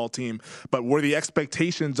baseball team. But where the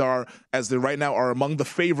expectations are, as they right now are among the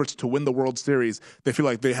favorites to win the World Series, they feel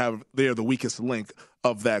like they are the weakest link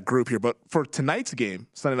of that group here. But for tonight's game,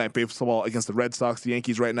 Sunday Night Baseball against the Red Sox, the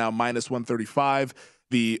Yankees right now minus 135.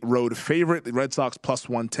 The road favorite, the Red Sox plus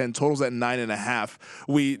 110, totals at 9.5.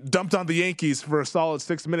 We dumped on the Yankees for a solid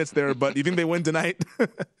 6 minutes there, but do you think they win tonight?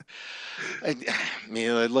 I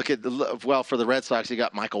mean, for the Red Sox, you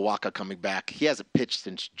got Michael Wacha coming back. He hasn't pitched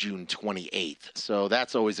since June 28th, so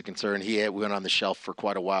that's always a concern. He went on the shelf for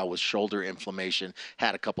quite a while with shoulder inflammation,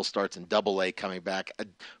 had a couple starts in Double-A coming back.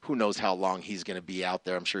 Who knows how long he's going to be out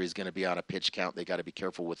there. I'm sure he's going to be on a pitch count. They got to be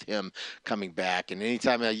careful with him coming back. And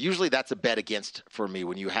anytime, usually that's a bet against for me.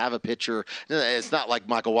 When you have a pitcher, it's not like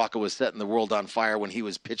Michael Wacha was setting the world on fire when he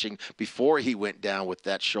was pitching before he went down with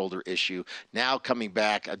that shoulder issue. Now coming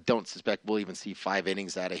back, I don't suspect we'll even see 5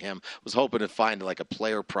 innings out of him. Was hoping to find like a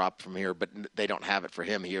player prop from here, but they don't have it for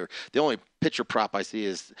him here. The only pitcher prop I see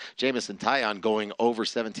is Jameson Taillon going over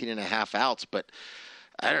 17.5 outs, but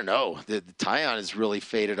I don't know. The Taillon has really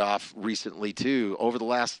faded off recently too. Over the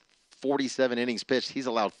last 47 innings pitched, he's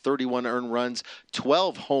allowed 31 earned runs,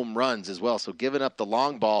 12 home runs as well. So giving up the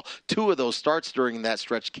long ball, 2 of those starts during that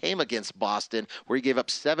stretch came against Boston, where he gave up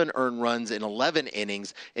 7 earned runs in 11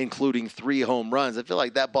 innings, including 3 home runs. I feel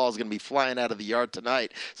like that ball is going to be flying out of the yard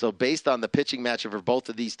tonight. So based on the pitching matchup for both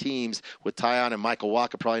of these teams, with Taillon and Michael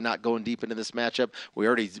Wacha probably not going deep into this matchup, we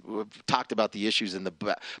already talked about the issues in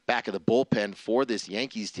the back of the bullpen for this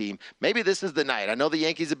Yankees team. Maybe this is the night. I know the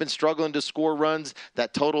Yankees have been struggling to score runs.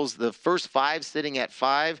 That totals the first 5 sitting at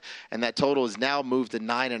 5, and that total is now moved to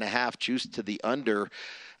 9.5, juiced to the under.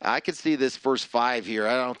 I could see this first 5 here.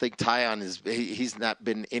 I don't think Taillon he's not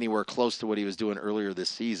been anywhere close to what he was doing earlier this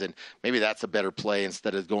season. Maybe that's a better play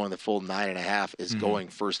instead of going the full 9.5 is going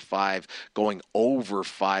first 5, going over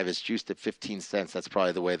 5 is juiced at 15 cents. That's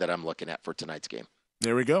probably the way that I'm looking at for tonight's game.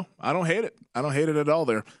 There we go. I don't hate it. I don't hate it at all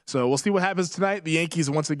there. So we'll see what happens tonight. The Yankees,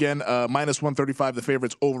 once again, minus 135, the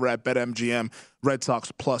favorites over at BetMGM. Red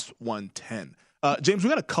Sox plus 110. James, we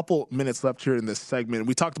got a couple minutes left here in this segment.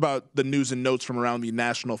 We talked about the news and notes from around the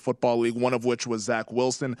National Football League, one of which was Zach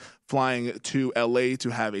Wilson flying to L.A. to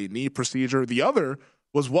have a knee procedure. The other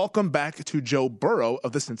was welcome back to Joe Burrow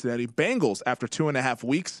of the Cincinnati Bengals. After 2.5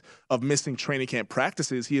 weeks of missing training camp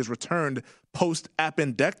practices, he has returned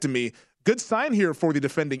post-appendectomy. Good sign here for the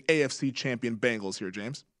defending AFC champion Bengals here,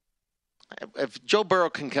 James. If Joe Burrow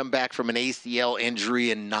can come back from an ACL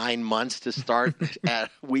injury in 9 months to start at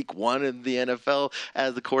week 1 in the NFL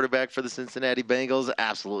as the quarterback for the Cincinnati Bengals,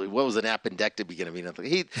 absolutely. What was an appendectomy going to be? Nothing.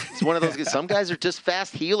 He's one of those guys. Some guys are just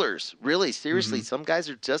fast healers. Really, seriously, some guys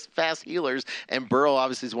are just fast healers, and Burrow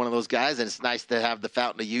obviously is one of those guys, and it's nice to have the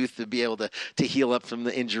fountain of youth to be able to heal up from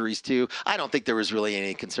the injuries too. I don't think there was really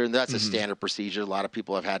any concern. That's a standard procedure. A lot of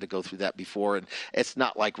people have had to go through that before, and it's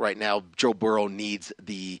not like right now Joe Burrow needs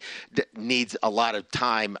a lot of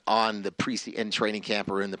time on the in training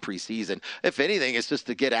camp or in the preseason. If anything, it's just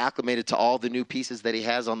to get acclimated to all the new pieces that he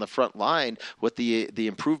has on the front line with the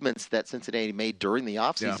improvements that Cincinnati made during the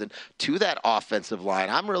offseason to that offensive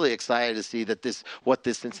line. I'm really excited to see that what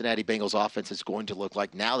this Cincinnati Bengals offense is going to look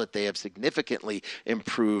like now that they have significantly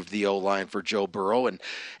improved the O-line for Joe Burrow.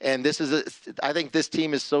 And this is I think this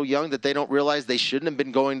team is so young that they don't realize they shouldn't have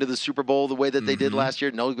been going to the Super Bowl the way that they did last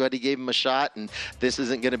year. Nobody gave them a shot, and this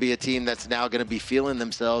isn't going to be a team that's now going to be feeling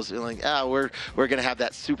themselves like, we're going to have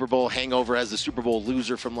that Super Bowl hangover as the Super Bowl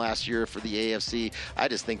loser from last year for the AFC. I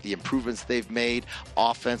just think the improvements they've made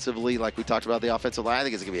offensively, like we talked about the offensive line, I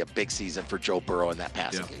think it's going to be a big season for Joe Burrow in that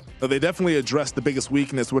passing game. So they definitely addressed the biggest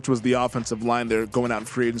weakness, which was the offensive line. They're going out in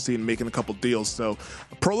free agency and making a couple deals. So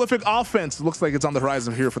prolific offense looks like it's on the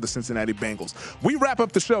horizon here for the Cincinnati Bengals. We wrap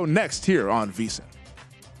up the show next here on VSiN.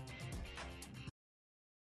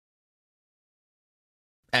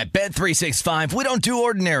 At Bet365, we don't do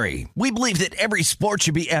ordinary. We believe that every sport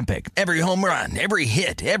should be epic. Every home run, every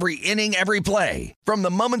hit, every inning, every play. From the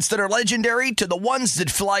moments that are legendary to the ones that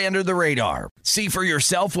fly under the radar. See for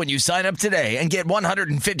yourself when you sign up today and get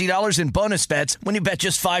 $150 in bonus bets when you bet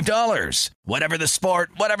just $5. Whatever the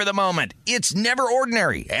sport, whatever the moment, it's never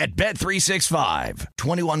ordinary at Bet365.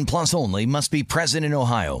 21 plus only. Must be present in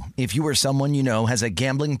Ohio. If you or someone you know has a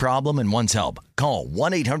gambling problem and wants help, call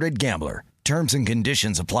 1-800-GAMBLER. Terms and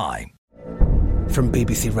conditions apply. From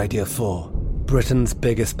BBC Radio 4, Britain's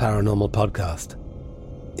biggest paranormal podcast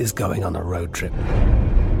is going on a road trip.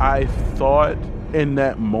 I thought in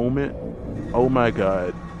that moment, oh my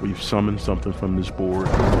God, we've summoned something from this board.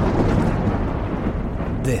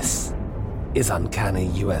 This is Uncanny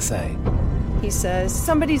USA. He says,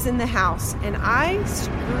 somebody's in the house, and I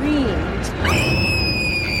screamed.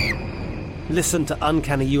 Listen to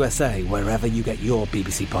Uncanny USA wherever you get your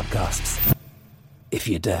BBC podcasts, if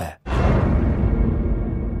you dare.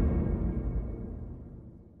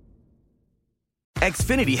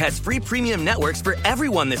 Xfinity has free premium networks for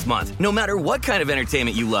everyone this month, no matter what kind of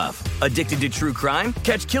entertainment you love. Addicted to true crime?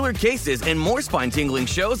 Catch killer cases and more spine-tingling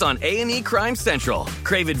shows on A&E Crime Central.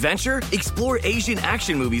 Crave adventure? Explore Asian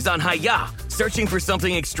action movies on Hi-YAH. Searching for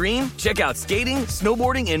something extreme? Check out skating,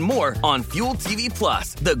 snowboarding, and more on Fuel TV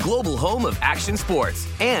Plus, the global home of action sports.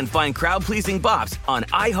 And find crowd-pleasing bops on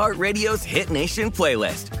iHeartRadio's Hit Nation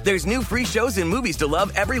playlist. There's new free shows and movies to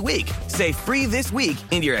love every week. Say free this week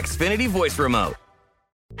in your Xfinity voice remote.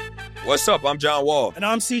 What's up? I'm John Wall. And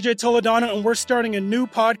I'm CJ Toledano, and we're starting a new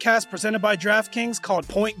podcast presented by DraftKings called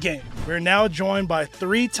Point Game. We're now joined by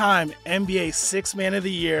three-time NBA Sixth Man of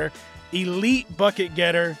the Year, elite bucket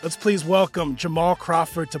getter. Let's please welcome Jamal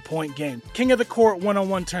Crawford to Point Game. King of the Court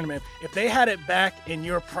one-on-one tournament. If they had it back in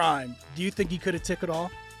your prime, do you think you could have took it all?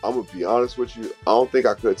 I'm going to be honest with you. I don't think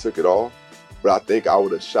I could have took it all, but I think I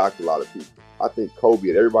would have shocked a lot of people. I think Kobe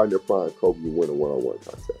and everybody in their prime, Kobe would win a one-on-one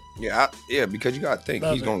contest. Yeah, because you got to think.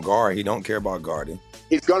 He's going to guard. He don't care about guarding.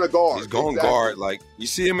 He's going to guard. He's going to guard. Like, you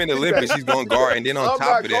see him in the Olympics, he's going to guard. And then on top of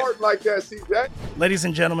that. I'm not guarding like that, CJ. Ladies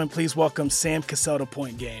and gentlemen, please welcome Sam Cassell to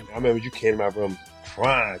Point Game. I remember you came to my room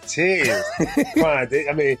crying, tears. Crying.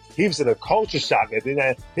 I mean, he was in a culture shock. And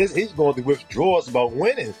then he's going through withdrawals about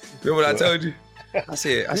winning. Remember what I told you? I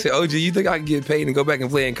said, OG, you think I can get paid and go back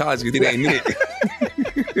and play in college? You think they ain't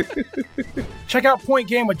it? Check out Point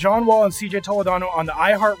Game with John Wall and CJ Toledano on the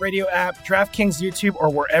iHeartRadio app, DraftKings YouTube, or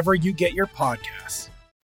wherever you get your podcasts.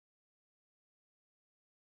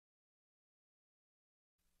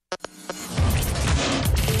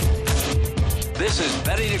 This is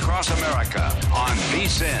Betting Across America on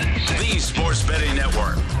VSiN, the Sports Betting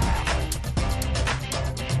Network.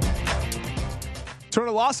 Turn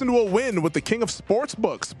a loss into a win with the king of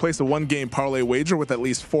sportsbooks. Place a one-game parlay wager with at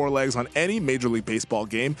least 4 legs on any Major League Baseball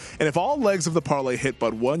game. And if all legs of the parlay hit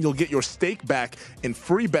but one, you'll get your stake back in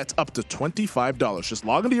free bets up to $25. Just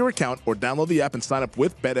log into your account or download the app and sign up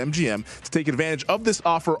with BetMGM to take advantage of this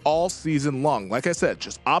offer all season long. Like I said,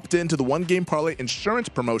 just opt in to the one-game parlay insurance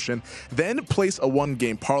promotion, then place a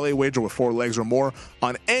one-game parlay wager with 4 legs or more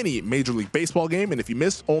on any Major League Baseball game. And if you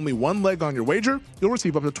miss only one leg on your wager, you'll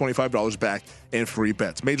receive up to $25 back in free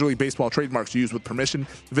bets. Major League Baseball trademarks used with permission.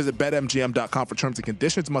 Visit BetMGM.com for terms and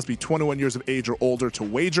conditions. Must be 21 years of age or older to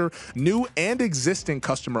wager. New and existing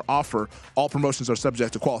customer offer. All promotions are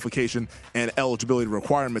subject to qualification and eligibility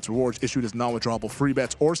requirements. Rewards issued as non-withdrawable free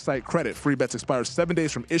bets or site credit. Free bets expire 7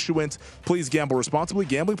 days from issuance. Please gamble responsibly.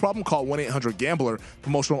 Gambling problem? Call 1-800-GAMBLER.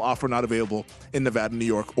 Promotional offer not available in Nevada, New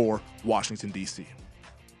York, or Washington, D.C.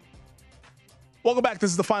 Welcome back. This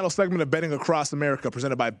is the final segment of Betting Across America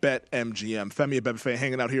presented by BetMGM. Femi Abebefe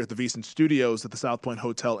hanging out here at the VSiN Studios at the South Point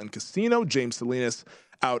Hotel and Casino. James Salinas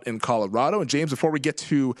out in Colorado. And James, before we get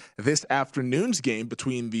to this afternoon's game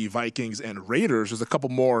between the Vikings and Raiders, there's a couple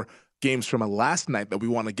more games from last night that we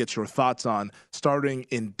want to get your thoughts on, starting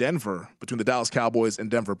in Denver between the Dallas Cowboys and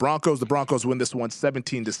Denver Broncos. The Broncos win this one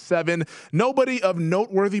 17-7. Nobody of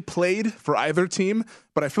noteworthy played for either team,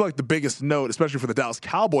 but I feel like the biggest note, especially for the Dallas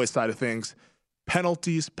Cowboys side of things,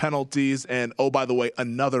 penalties, and, oh, by the way,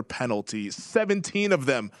 another penalty. 17 of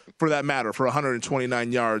them, for that matter, for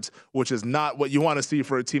 129 yards, which is not what you want to see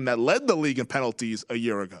for a team that led the league in penalties a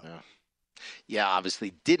year ago. Yeah,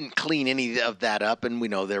 obviously didn't clean any of that up, and we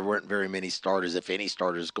know there weren't very many starters, if any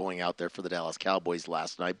starters, going out there for the Dallas Cowboys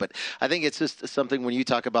last night. But I think it's just something when you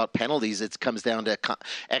talk about penalties, it comes down to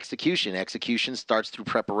execution. Execution starts through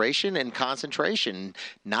preparation and concentration.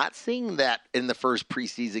 Not seeing that in the first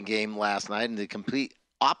preseason game last night, and the complete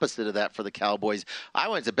opposite of that for the Cowboys. I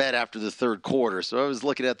went to bed after the third quarter, so I was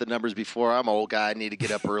looking at the numbers before. I'm an old guy. I need to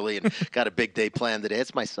get up early and got a big day planned today.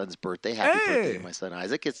 It's my son's birthday. Happy birthday to my son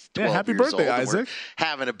Isaac. It's 12 happy years birthday, old. Isaac. We're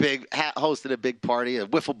having hosted a big party, a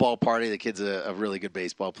wiffle ball party. The kid's a really good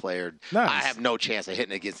baseball player. Nice. I have no chance of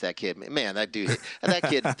hitting against that kid. Man, that dude, that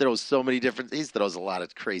kid throws so many different. He throws a lot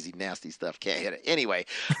of crazy, nasty stuff. Can't hit it. Anyway,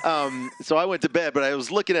 so I went to bed, but I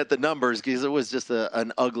was looking at the numbers because it was just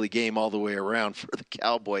an ugly game all the way around for the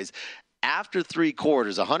Cowboys. After three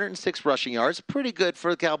quarters, 106 rushing yards, pretty good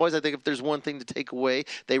for the Cowboys. I think if there's one thing to take away,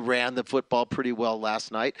 they ran the football pretty well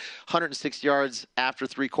last night. 106 yards after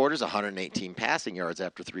three quarters, 118 passing yards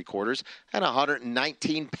after three quarters, and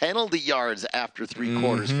 119 penalty yards after three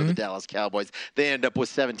quarters for the Dallas Cowboys. They end up with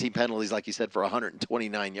 17 penalties, like you said, for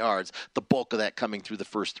 129 yards, the bulk of that coming through the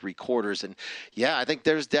first three quarters. And, yeah, I think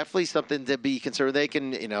there's definitely something to be concerned. They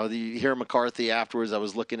can, you hear McCarthy afterwards. I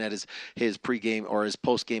was looking at his pregame or his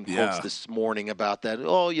postgame quotes this morning about that.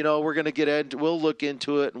 We're going to get into, we'll look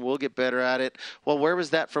into it and we'll get better at it. Well, where was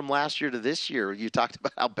that from last year to this year? You talked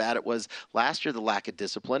about how bad it was last year, the lack of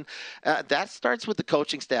discipline. That starts with the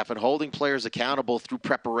coaching staff and holding players accountable through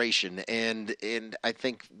preparation. And I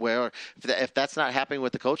think if that's not happening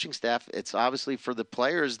with the coaching staff, it's obviously for the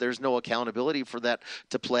players, there's no accountability for that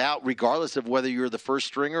to play out, regardless of whether you're the first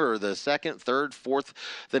stringer or the second, third, fourth,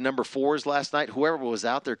 the number fours last night, whoever was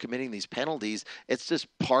out there committing these penalties. It's just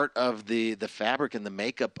part of the fabric and the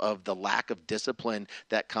makeup of the lack of discipline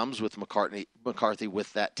that comes with McCarthy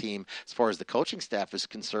with that team. As far as the coaching staff is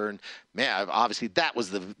concerned, man, obviously that was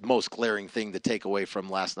the most glaring thing to take away from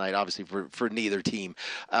last night. Obviously for neither team,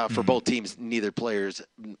 for both teams, neither players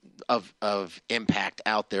of impact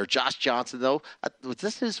out there. Josh Johnson, though, was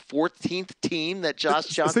this his 14th team that Josh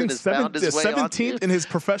Johnson has found his way on? 17th in his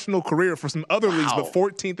professional career for some other leagues, but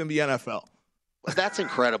 14th in the NFL. That's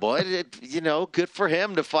incredible. Good for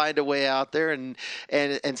him to find a way out there and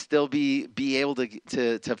still be able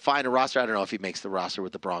to find a roster. I don't know if he makes the roster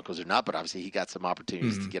with the Broncos or not, but obviously he got some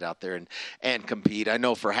opportunities to get out there and compete. I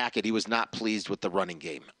know for Hackett, he was not pleased with the running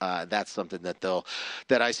game. That's something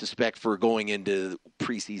that I suspect for going into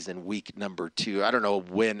preseason week number 2. I don't know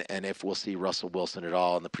when and if we'll see Russell Wilson at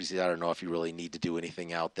all in the preseason. I don't know if you really need to do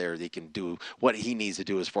anything out there. They can do what he needs to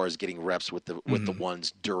do as far as getting reps with the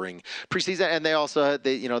ones during preseason. And they also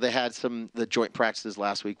they had the joint practices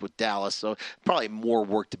last week with Dallas, so probably more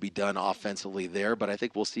work to be done offensively there. But I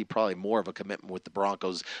think we'll see probably more of a commitment with the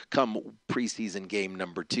Broncos come preseason game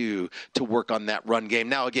number 2 to work on that run game.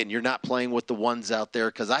 Now, again, you're not playing with the ones out there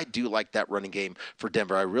because I do like that running game for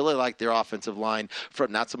Denver. I really like their offensive line from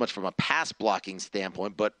not so much from a pass blocking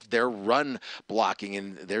standpoint, but their run blocking.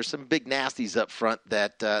 And there's some big nasties up front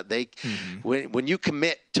that when you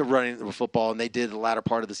commit to running the football, and they did the latter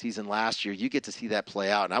part of the season last year, you get to see that play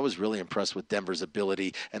out. And I was really impressed with Denver's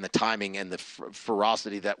ability and the timing and the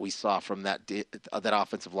ferocity that we saw from that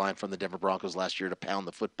offensive line from the Denver Broncos last year to pound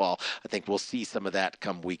the football. I think we'll see some of that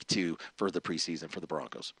come week 2 for the preseason for the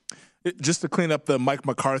Broncos. Just to clean up the Mike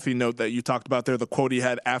McCarthy note that you talked about there, the quote he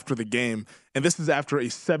had after the game, and this is after a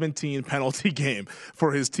 17 penalty game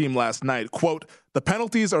for his team last night. Quote, "The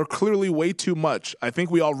penalties are clearly way too much. I think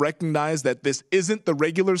we all recognize that this isn't the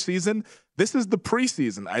regular season. This is the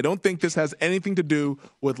preseason. I don't think this has anything to do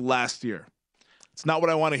with last year." It's not what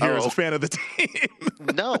I want to hear as a fan of the team.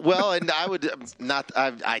 No, well, and I would not.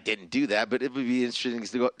 I didn't do that, but it would be interesting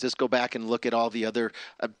to go back and look at all the other.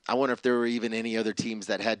 I wonder if there were even any other teams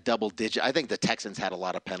that had double-digit. I think the Texans had a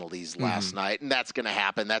lot of penalties last night, and that's going to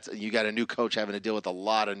happen. You got a new coach having to deal with a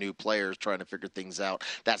lot of new players trying to figure things out.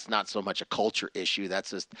 That's not so much a culture issue.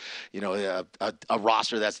 That's just a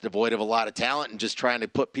roster that's devoid of a lot of talent and just trying to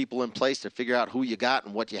put people in place to figure out who you got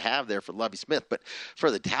and what you have there for Lovie Smith. But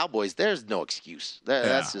for the Cowboys, there's no excuse.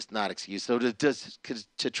 That's just not excuse. So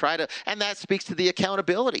to try to, and that speaks to the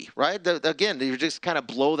accountability, right? Again, you just kind of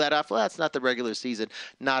blow that off. Well, that's not the regular season.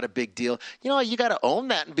 Not a big deal. You got to own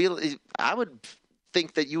that and be. I would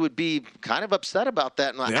think that you would be kind of upset about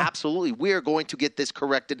that. And absolutely, we are going to get this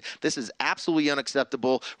corrected. This is absolutely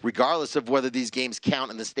unacceptable, regardless of whether these games count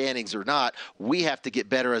in the standings or not. We have to get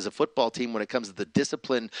better as a football team when it comes to the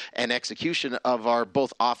discipline and execution of our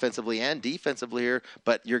both offensively and defensively here.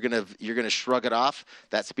 But you're gonna shrug it off.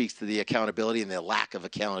 That speaks to the accountability and the lack of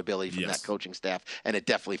accountability from that coaching staff, and it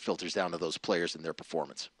definitely filters down to those players and their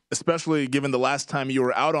performance. Especially given the last time you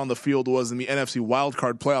were out on the field was in the NFC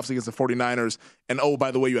wildcard playoffs against the 49ers. And,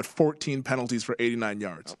 by the way, you had 14 penalties for 89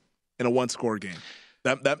 yards in a one-score game.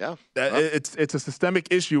 It's a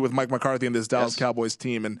systemic issue with Mike McCarthy and this Dallas Cowboys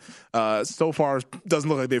team. And so far, it doesn't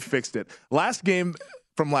look like they've fixed it. Last game,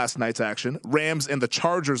 from last night's action. Rams and the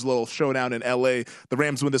Chargers, little showdown in LA. The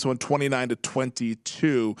Rams win this one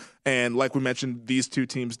 29-22. And like we mentioned, these two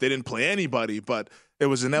teams, they didn't play anybody, but it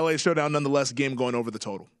was an LA showdown nonetheless, game going over the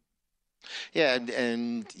total. Yeah,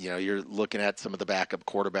 and you're looking at some of the backup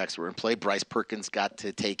quarterbacks who were in play. Bryce Perkins got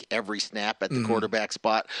to take every snap at the quarterback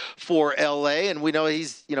spot for LA, and we know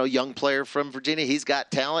he's a young player from Virginia. He's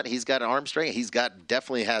got talent, he's got arm strength,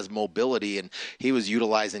 definitely has mobility, and he was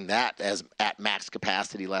utilizing that as at max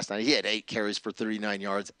capacity last night. He had 8 carries for 39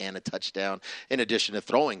 yards and a touchdown, in addition to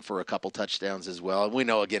throwing for a couple touchdowns as well. And we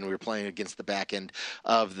know, again, we were playing against the back end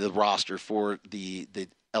of the roster for the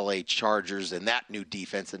LA Chargers and that new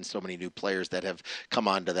defense and so many new players that have come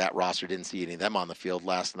onto that roster. Didn't see any of them on the field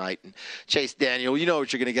last night. And Chase Daniel, you know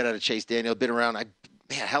what you're going to get out of Chase Daniel. Been around.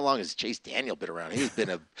 Man, how long has Chase Daniel been around? He's been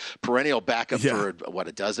a perennial backup for,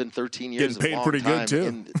 13 years? Getting paid pretty good,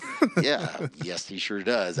 too. Yes, he sure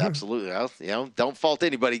does. Absolutely. Well, don't fault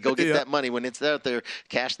anybody. Go get that money when it's out there.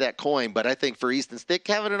 Cash that coin. But I think for Easton Stick,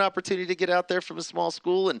 having an opportunity to get out there from a small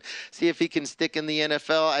school and see if he can stick in the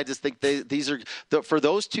NFL, I just think these are for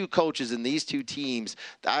those two coaches and these two teams,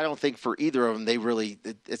 I don't think for either of them,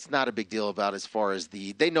 it's not a big deal about as far as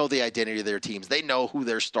they know the identity of their teams. They know who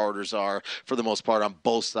their starters are for the most part on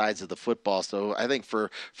both sides of the football. So I think for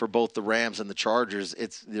both the Rams and the Chargers,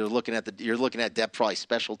 you're looking at depth, probably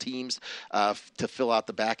special teams to fill out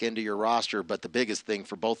the back end of your roster. But the biggest thing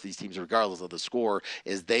for both these teams, regardless of the score,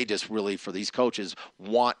 is they just really, for these coaches,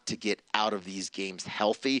 want to get out of these games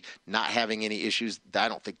healthy, not having any issues. I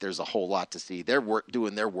don't think there's a whole lot to see. They're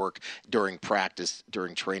doing their work during practice,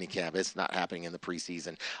 during training camp. It's not happening in the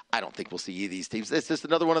preseason. I don't think we'll see either of these teams. It's just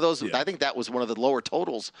another one of those. Yeah. I think that was one of the lower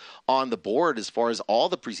totals on the board as far as all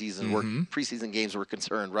the preseason games were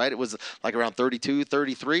concerned, right? It was like around 32,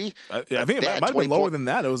 33. I think it might have been lower than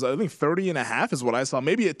that. It was, I think, 30.5 is what I saw.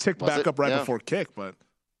 Maybe it ticked back up right before kick, but...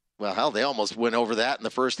 Well, hell, they almost went over that in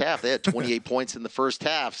the first half. They had 28 points in the first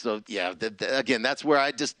half. So, yeah, again, that's where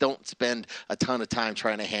I just don't spend a ton of time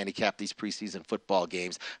trying to handicap these preseason football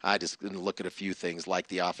games. I just look at a few things like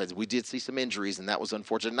the offense. We did see some injuries, and that was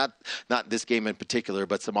unfortunate. Not this game in particular,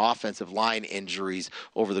 but some offensive line injuries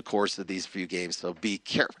over the course of these few games. So be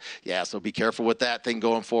careful. Yeah, so be careful with that thing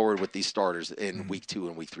going forward with these starters in week 2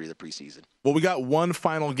 and week 3 of the preseason. Well, we got one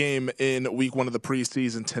final game in week 1 of the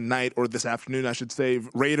preseason tonight, or this afternoon, I should say.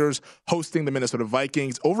 Raiders hosting the Minnesota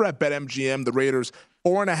Vikings. Over at BetMGM, the Raiders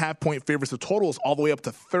 4.5-point favorites. The total is all the way up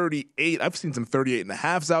to 38. I've seen some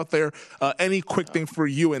 38.5s out there. Any quick thing for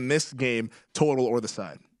you in this game, total or the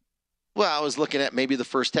side? Well, I was looking at maybe the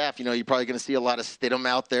first half. You're probably going to see a lot of Stidham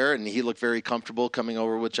out there, and he looked very comfortable coming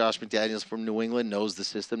over with Josh McDaniels from New England, knows the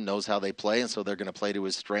system, knows how they play, and so they're going to play to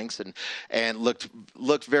his strengths, and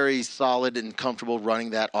looked very solid and comfortable running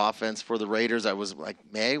that offense for the Raiders. I was like,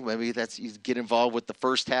 maybe you get involved with the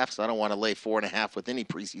first half, so I don't want to lay 4.5 with any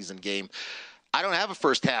preseason game. I don't have a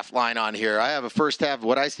first half line on here. I have a first half.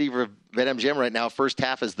 What I see for BetMGM right now, first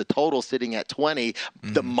half is the total sitting at 20.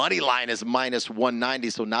 The money line is minus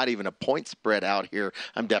 190, so not even a point spread out here.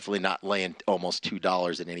 I'm definitely not laying almost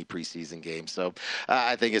 $2 in any preseason game. So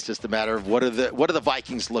I think it's just a matter of what do the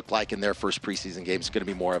Vikings look like in their first preseason game. It's going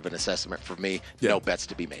to be more of an assessment for me. Yeah. No bets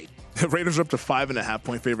to be made. The Raiders are up to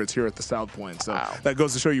 5.5-point favorites here at the South Point. So that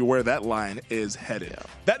goes to show you where that line is headed. Yeah.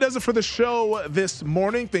 That does it for the show this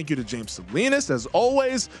morning. Thank you to James Salinas. As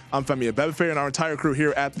always, I'm Femi Abebefe and our entire crew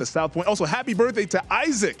here at the South Point. Also, happy birthday to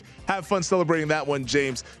Isaac. Have fun celebrating that one,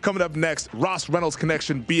 James. Coming up next, Ross Reynolds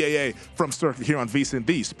Connection, BAA from Circuit here on VSiN,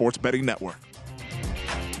 the Sports Betting Network.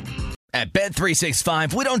 At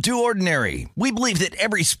Bet365, we don't do ordinary. We believe that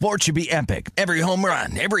every sport should be epic. Every home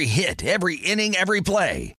run, every hit, every inning, every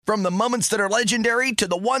play. From the moments that are legendary to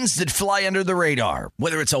the ones that fly under the radar.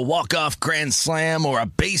 Whether it's a walk-off grand slam or a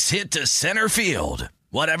base hit to center field.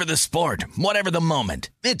 Whatever the sport, whatever the moment,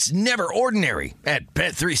 it's never ordinary at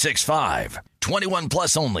Bet365. 21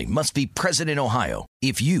 plus only. Must be present in Ohio.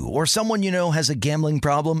 If you or someone you know has a gambling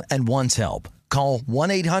problem and wants help, call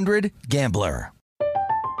 1-800-GAMBLER.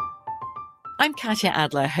 I'm Katya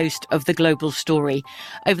Adler, host of The Global Story.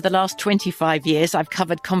 Over the last 25 years, I've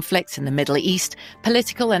covered conflicts in the Middle East,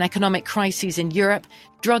 political and economic crises in Europe,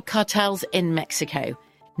 drug cartels in Mexico.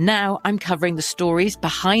 Now I'm covering the stories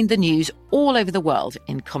behind the news all over the world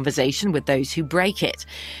in conversation with those who break it.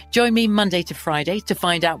 Join me Monday to Friday to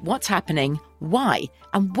find out what's happening, why,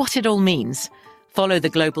 and what it all means. Follow The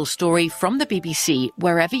Global Story from the BBC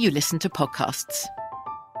wherever you listen to podcasts.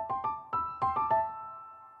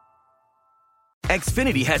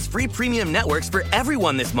 Xfinity has free premium networks for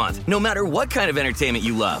everyone this month, no matter what kind of entertainment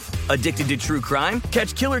you love. Addicted to true crime?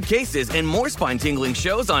 Catch killer cases and more spine-tingling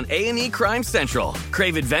shows on A&E Crime Central.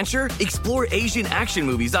 Crave adventure? Explore Asian action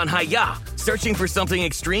movies on Hi-YAH. Searching for something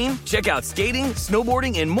extreme? Check out skating,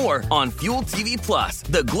 snowboarding, and more on Fuel TV Plus,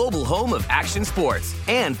 the global home of action sports.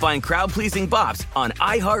 And find crowd-pleasing bops on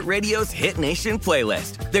iHeartRadio's Hit Nation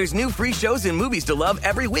playlist. There's new free shows and movies to love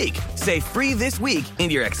every week. Say free this week in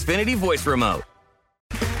your Xfinity voice remote.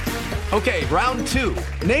 Okay, round two.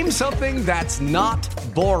 Name something that's not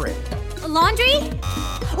boring. A laundry?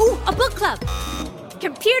 Ooh, a book club.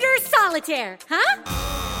 Computer solitaire, huh?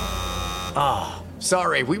 Ah, oh,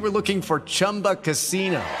 sorry, we were looking for Chumba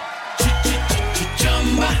Casino.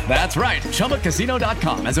 That's right,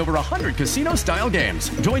 ChumbaCasino.com has over 100 casino-style games.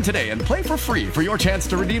 Join today and play for free for your chance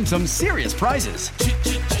to redeem some serious prizes.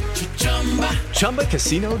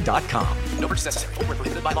 ChumbaCasino.com. No purchase necessary. Void where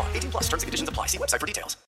prohibited by law. 18+ terms and conditions apply. See website for details.